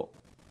없고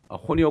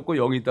혼이 없고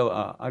영이 있다고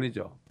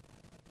아니죠.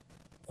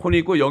 혼이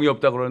있고 영이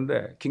없다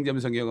그러는데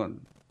킹제임스 성경은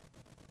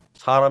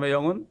사람의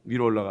영은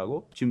위로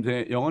올라가고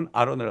짐승의 영은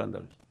아래로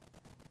내려간다.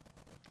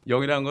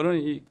 영이라는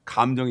거는 이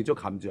감정이죠.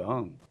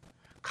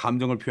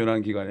 감정을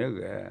표현하는 기관이에요.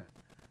 그게.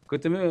 그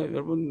때문에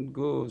여러분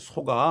그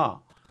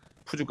소가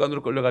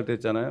푸주간으로 끌려갈 때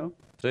있잖아요.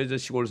 저희 저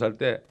시골 살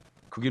때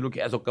그 길로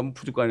계속 가면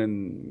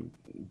푸주간인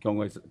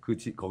경우가 있어.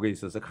 거기에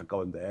있어서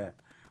가까운데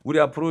우리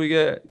앞으로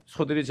이게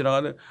소들이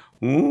지나가는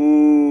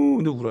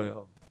우는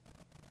울어요.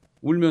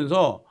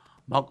 울면서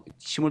막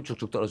침을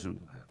쭉쭉 떨어주는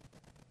거예요.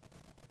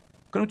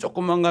 그럼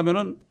조금만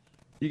가면은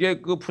이게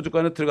그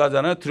푸주간에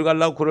들어가잖아요.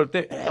 들어가려고 그럴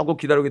때 조금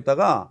기다리고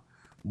있다가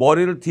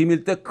머리를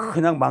디밀 때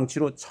그냥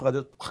망치로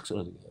쳐가지고 확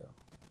쓰러지게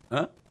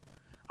해요.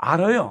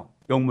 알아요.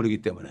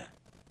 영물이기 때문에.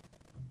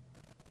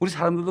 우리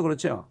사람들도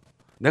그렇죠.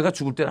 내가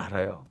죽을 때는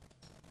알아요.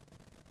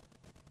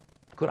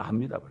 그걸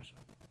압니다. 벌써.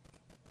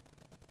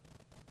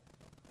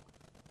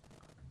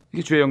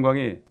 이게 주의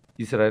영광이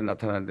이스라엘에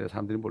나타나는데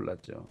사람들이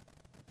몰랐죠.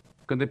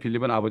 그런데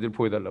빌립은 아버지를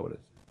보여달라고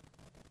그랬어요.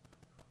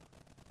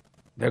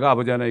 내가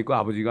아버지 안에 있고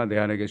아버지가 내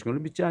안에 계신 걸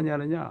믿지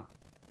아니하느냐.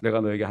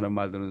 내가 너에게 하는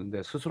말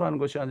듣는데 스스로 하는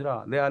것이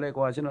아니라 내 안에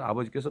거하시는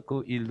아버지께서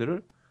그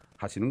일들을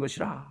하시는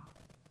것이라.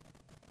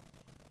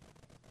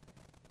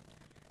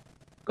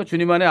 그러니까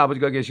주님 안에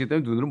아버지가 계시기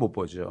때문에 눈으로 못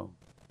보죠.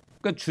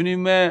 그러니까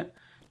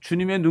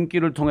주님의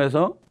눈길을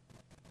통해서,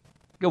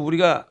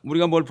 그러니까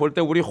우리가 뭘 볼 때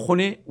우리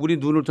혼이 우리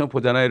눈을 통해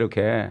보잖아요.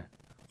 이렇게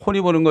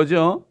혼이 보는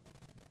거죠.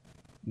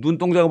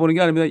 눈동자가 보는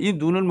게 아닙니다. 이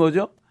눈은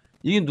뭐죠?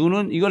 이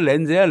눈은 이거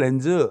렌즈야,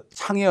 렌즈.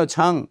 창이에요,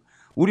 창.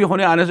 우리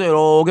혼의 안에서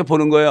이렇게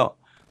보는 거예요.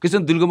 그래서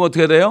늙으면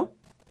어떻게 돼요?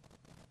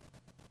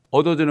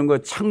 어두워지는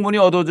거예요. 창문이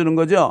어두워지는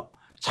거죠.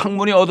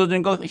 창문이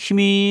어두워지니까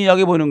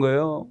희미하게 보이는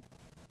거예요.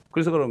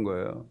 그래서 그런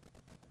거예요.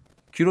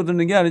 귀로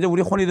듣는 게 아니죠.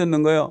 우리 혼이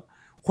듣는 거예요.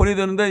 혼이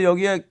듣는데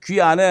여기에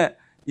귀 안에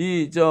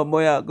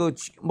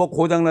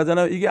고장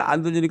나잖아요. 이게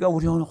안 들리니까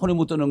우리 혼이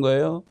못 듣는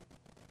거예요.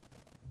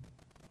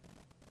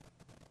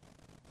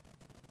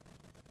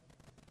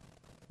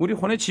 우리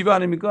혼의 지배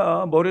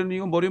아닙니까? 머리는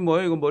이거 머리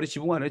뭐예요? 이거 머리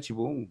지붕 아니에요,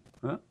 지붕.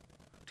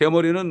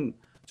 대머리는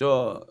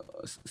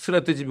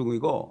스레트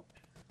지붕이고,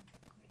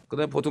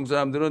 그다음에 보통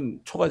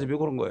사람들은 초가집이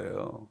그런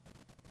거예요.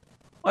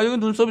 이거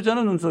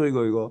눈썹이잖아, 눈썹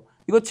이거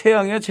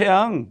채양이에요,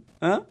 채양.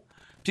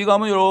 비가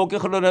오면 이렇게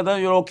흘러내다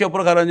이렇게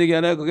옆으로 가라는 얘기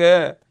아니야.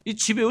 그게 이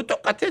집이에요.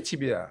 똑같아,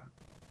 집이야.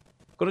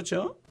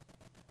 그렇죠?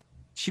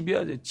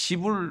 집이야.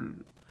 집을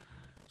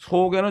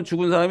속에는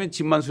죽은 사람이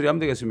집만 수리하면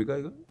되겠습니까?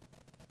 이거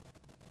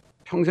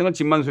평생을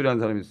집만 수리한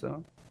사람이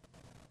있어.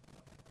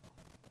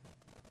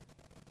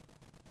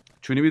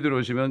 주님이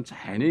들어오시면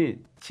자연히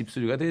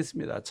집수리가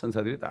되겠습니다.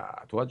 천사들이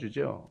다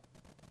도와주죠.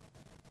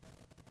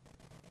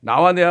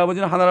 나와 내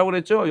아버지는 하나라고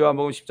그랬죠.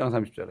 요한복음 10장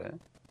 30절에.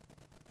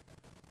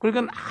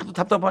 그러니까 나도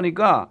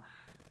답답하니까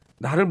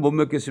나를 못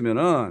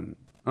믿겠으면은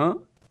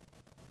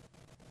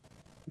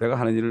내가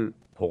하는 일을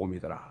보고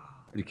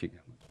믿어라. 이렇게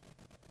얘기하는 거죠.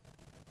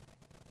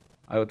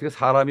 어떻게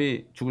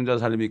사람이 죽은 자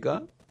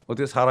살립니까?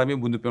 어떻게 사람이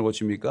문둥병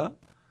고칩니까?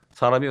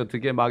 사람이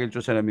어떻게 마귀를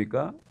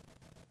쫓아냅니까?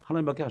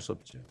 하나님밖에 할 수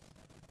없죠.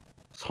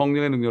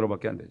 성령의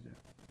능력으로밖에 안 되죠.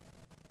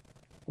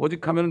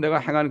 오직 하면 내가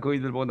행한 그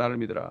일들 보고 나를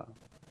믿으라.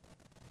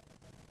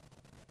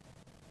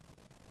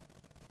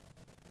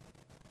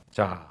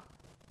 자,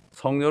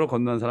 성령으로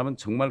건너는 사람은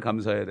정말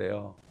감사해야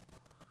돼요.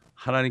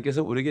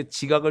 하나님께서 우리에게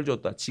지각을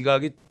줬다.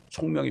 지각이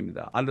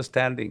총명입니다.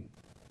 understanding.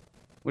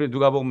 우리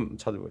누가복음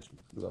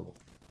찾아보겠습니다. 누가복음.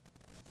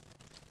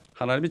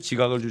 하나님이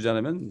지각을 주지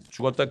않으면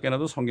죽었다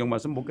깨어나도 성경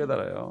말씀 못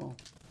깨달아요.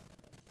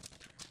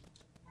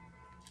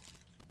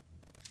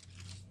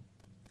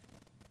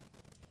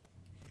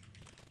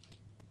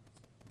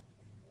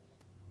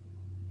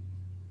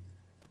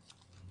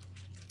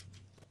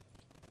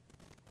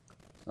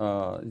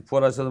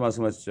 부활하셔서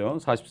말씀하시죠.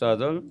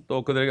 44절.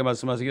 또 그들에게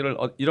말씀하시기를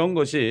이런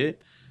것이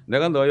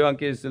내가 너희와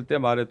함께 있을 때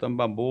말했던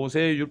바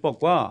모세의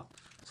율법과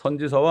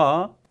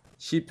선지서와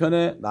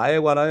시편에 나에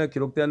관하여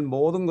기록된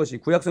모든 것이,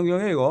 구약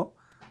성경에 이거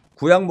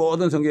구약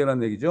모든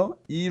성경이라는 얘기죠.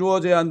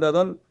 이루어져야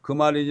한다던 그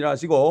말이니라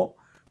하시고,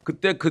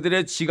 그때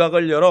그들의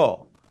지각을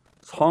열어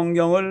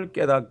성경을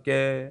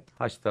깨닫게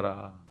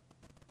하시더라.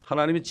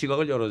 하나님이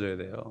지각을 열어줘야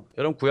돼요.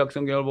 여러분 구약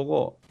성경을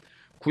보고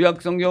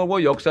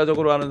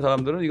역사적으로 하는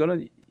사람들은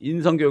이거는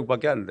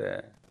인성교육밖에 안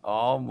돼.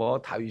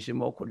 뭐 다윗이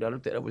뭐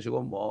골리앗을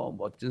때려부시고 뭐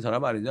멋진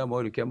사람 아니냐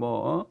뭐 이렇게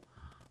뭐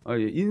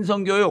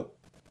인성교육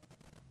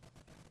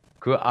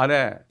그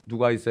안에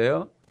누가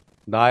있어요?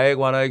 나에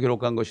관하여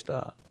기록한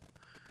것이다.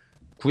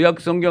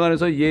 구약 성경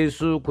안에서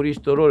예수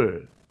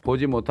그리스도를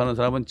보지 못하는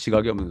사람은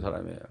지각이 없는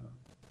사람이에요.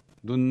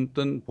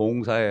 눈뜬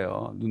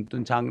봉사예요.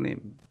 눈뜬 장님.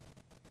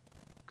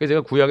 그래서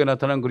제가 구약에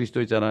나타난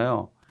그리스도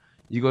있잖아요.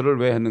 이거를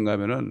왜 했는가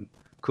하면은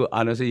그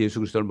안에서 예수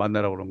그리스도를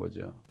만나라고 그런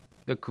거죠.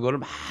 근데 그거를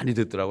많이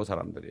듣더라고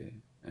사람들이.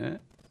 예?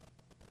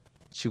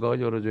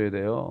 지각을 열어줘야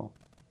돼요.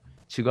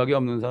 지각이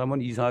없는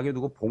사람은 이상하게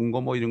누구 본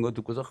거 뭐 이런 거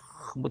듣고서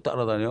뭐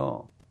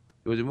따라다녀.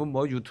 요즘은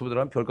뭐 유튜브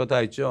들어가면 별거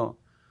다 있죠.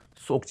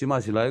 쏙지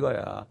마시라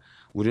이거야.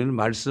 우리는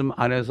말씀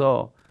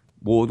안에서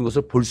모든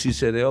것을 볼 수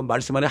있어야 돼요.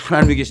 말씀 안에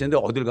하나님이 계시는데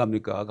어딜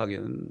갑니까?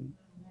 가기는.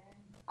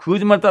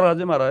 거짓말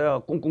따라가지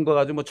말아요. 꿍꿍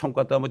가가지고 뭐 천국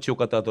갔다 뭐 지옥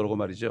갔다 들어오고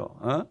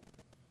말이죠.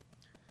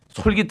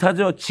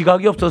 솔깃하죠.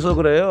 지각이 없어서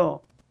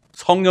그래요.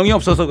 성령이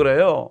없어서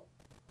그래요.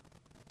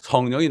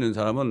 성령이 있는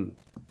사람은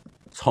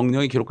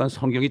성령이 기록한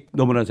성경이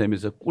너무나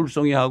재미있어요.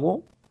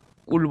 꿀송이하고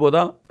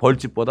꿀보다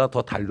벌집보다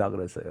더 달다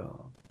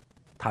그랬어요.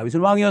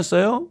 다윗은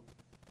왕이었어요.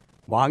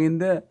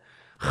 왕인데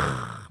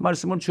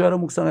말씀을 주야로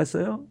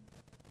묵상했어요.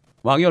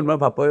 왕이 얼마나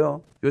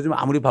바빠요. 요즘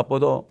아무리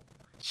바빠도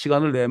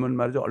시간을 내면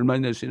말이죠. 얼마나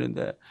낼 수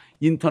있는데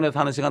인터넷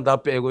하는 시간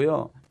다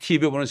빼고요.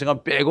 TV 보는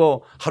시간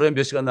빼고 하루에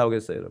몇 시간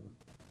나오겠어요, 여러분.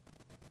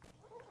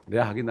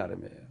 내가 하기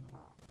나름이에요.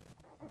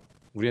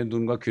 우리의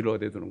눈과 귀를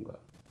어디에 두는가?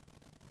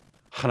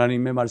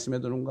 하나님의 말씀에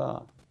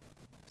두는가?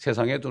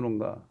 세상에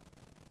두는가?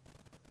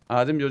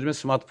 지금 요즘에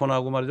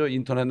스마트폰하고 말이죠.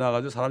 인터넷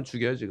나와가지고 사람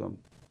죽여요, 지금.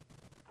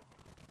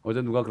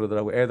 어제 누가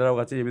그러더라고. 애들하고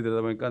같이 예배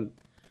드리다 보니까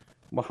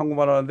뭐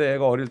한국말 하는데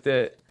애가 어릴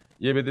때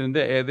예배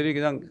드리는데 애들이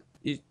그냥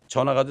이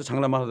전화 가지고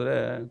장난만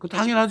하더래. 그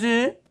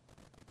당연하지.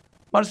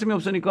 말씀이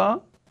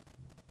없으니까.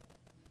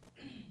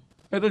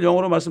 애들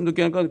영어로 말씀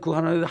듣게 하니까 그거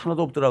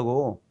하나도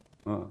없더라고.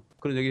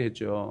 그런 얘기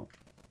했죠.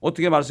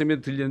 어떻게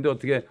말씀이 들리는데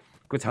어떻게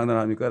그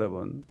장난합니까,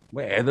 여러분?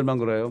 뭐 애들만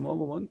그래요.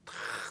 다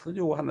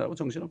요거 하느라고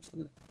정신없어.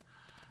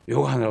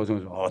 요거 하느라고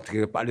정신없어.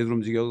 어떻게 빨리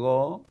움직여,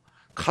 그거.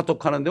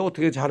 카톡 하는데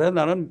어떻게 잘해?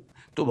 나는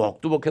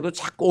뚜벅뚜벅해도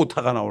자꾸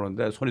오타가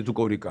나오는데 손이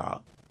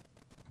두꺼우니까.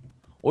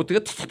 어떻게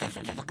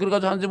타타타타타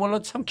그래가지고 하는지 몰라.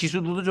 참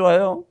기술도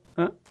좋아요.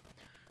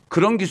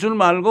 그런 기술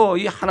말고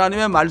이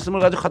하나님의 말씀을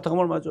가지고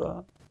카톡하면 얼마나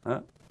좋아.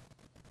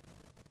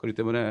 그렇기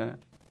때문에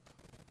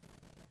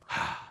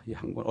이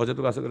한 권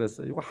어제도 가서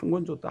그랬어요. 이거 한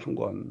권 줬다, 한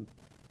권.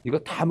 이거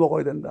다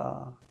먹어야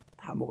된다.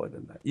 다 먹어야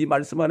된다. 이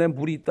말씀 안에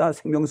물이 있다,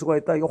 생명수가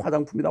있다. 이거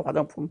화장품이다,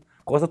 화장품.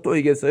 거기서 또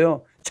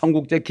얘기했어요.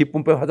 천국제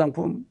기쁨배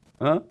화장품.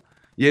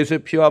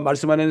 예수의 피와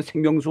말씀 안에는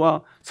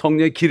생명수와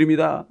성령의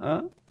기름이다.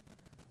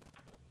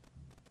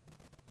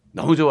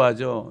 너무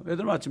좋아하죠.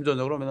 애들 아침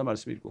저녁으로 맨날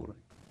말씀 읽고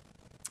그러니까.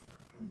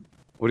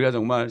 우리가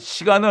정말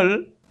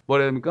시간을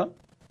뭐라 해야 됩니까?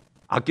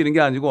 아끼는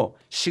게 아니고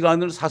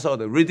시간을 사서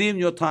redeem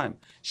your time.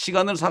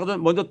 시간을 사서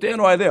먼저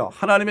떼어놔야 돼요.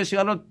 하나님의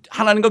시간을,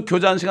 하나님과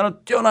교제하는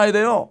시간을 떼어놔야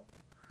돼요.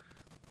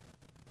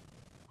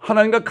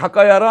 하나님과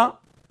가까이 하라.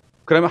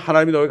 그러면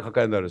하나님이 너에게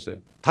가까이 한다 그랬어요.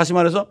 다시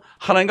말해서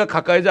하나님과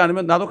가까이 하지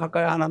않으면 나도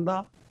가까이 안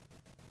한다.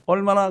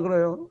 얼마나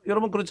그래요?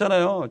 여러분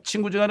그렇잖아요.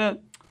 친구지간에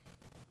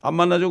안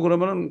만나죠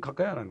그러면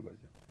가까이 안 하는 거죠.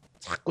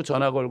 자꾸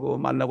전화 걸고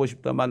만나고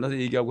싶다, 만나서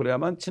얘기하고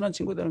그래야만 친한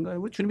친구 되는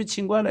거예요. 우리 주님이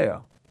친구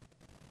아니에요.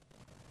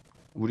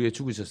 우리 왜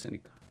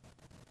죽으셨으니까.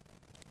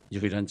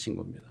 유일한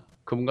친구입니다.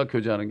 그분과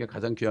교제하는 게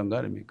가장 귀한 거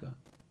아닙니까?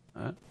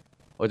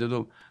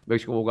 어제도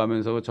멕시코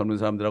오가면서 젊은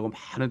사람들하고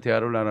많은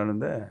대화를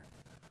나눴는데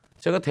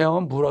제가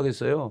대화하면 뭘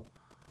하겠어요?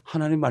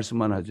 하나님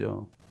말씀만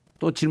하죠.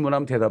 또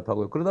질문하면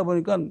대답하고요. 그러다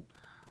보니까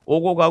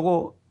오고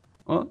가고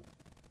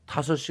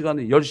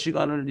 5시간,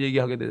 10시간을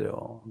얘기하게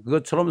되죠.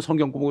 그것처럼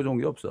성경 공부 좋은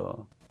게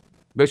없어.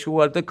 멕시코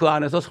갈 때 그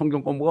안에서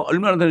성경 공부가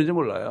얼마나 되는지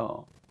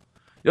몰라요.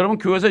 여러분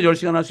교회에서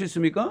 10시간 할 수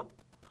있습니까?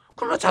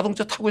 그러나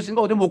자동차 타고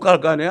있으니까 어디 못 갈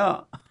거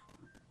아니야.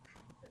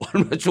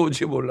 얼마나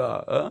좋은지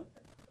몰라.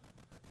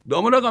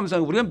 너무나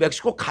감사해요. 우리가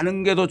멕시코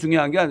가는 게 더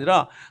중요한 게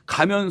아니라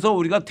가면서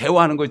우리가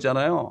대화하는 거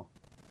있잖아요.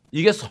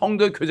 이게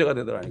성도의 교제가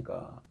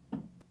되더라니까.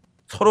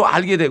 서로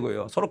알게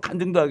되고요. 서로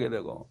간증도 하게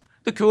되고.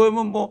 근데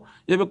교회면 뭐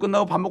예배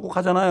끝나고 밥 먹고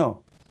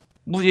가잖아요.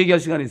 무슨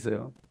얘기할 시간이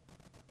있어요.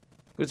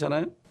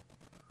 그렇잖아요.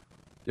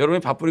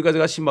 여러분이 바쁘니까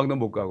제가 신방도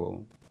못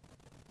가고.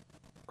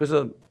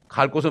 그래서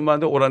갈 곳은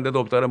많은데 오란 데도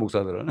없다 그래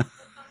목사들은.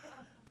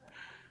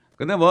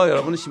 근데 뭐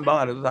여러분은 신방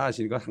안 해도 다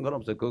아시니까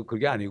상관없어요.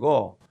 그게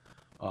아니고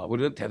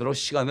우리는 되도록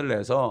시간을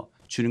내서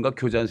주님과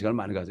교제하는 시간을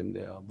많이 가지면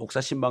돼요.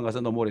 목사 신방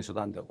가서 너무 오래 있어도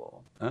안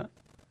되고.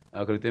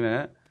 그렇기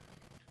때문에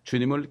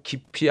주님을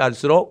깊이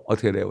알수록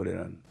어떻게 돼요?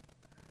 우리는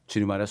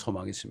주님 안에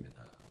소망이 있습니다.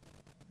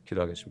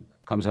 기도하겠습니다.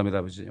 감사합니다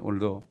아버지.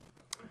 오늘도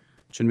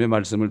주님의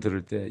말씀을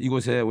들을 때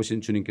이곳에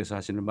오신 주님께서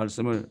하시는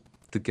말씀을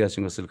듣게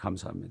하신 것을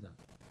감사합니다.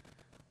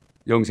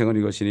 영생은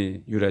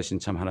이것이니 유일하신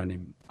참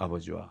하나님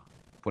아버지와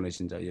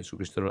보내신 자 예수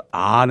그리스도를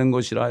아는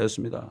것이라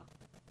하였습니다.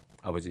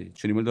 아버지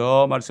주님을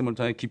더 말씀을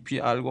통해 깊이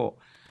알고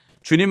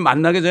주님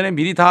만나기 전에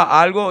미리 다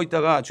알고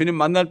있다가 주님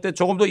만날 때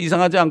조금도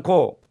이상하지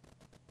않고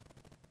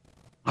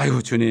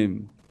아이고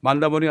주님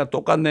만나보니까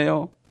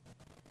똑같네요.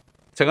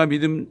 제가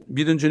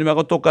믿은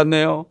주님하고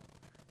똑같네요.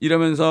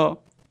 이러면서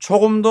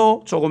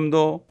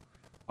조금도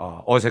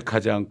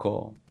어색하지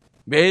않고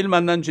매일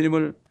만난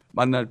주님을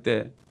만날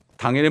때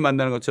당연히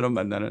만나는 것처럼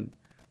만나는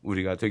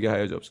우리가 되게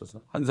하여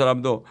주옵소서. 한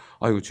사람도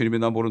아이고 주님이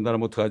나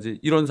모른다면 어떡하지?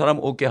 이런 사람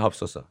없게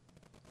하옵소서.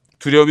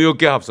 두려움이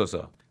없게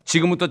하옵소서.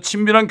 지금부터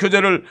친밀한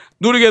교제를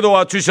누리게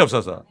도와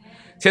주시옵소서.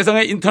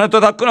 세상의 인터넷도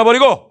다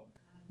끊어버리고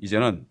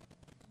이제는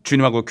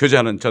주님하고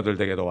교제하는 저들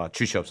되게 도와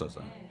주시옵소서.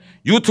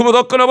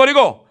 유튜브도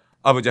끊어버리고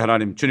아버지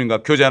하나님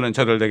주님과 교제하는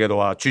저들 되게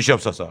도와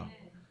주시옵소서.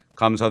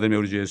 감사드리며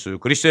우리 주 예수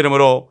그리스도의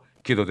이름으로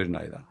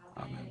기도드리나이다.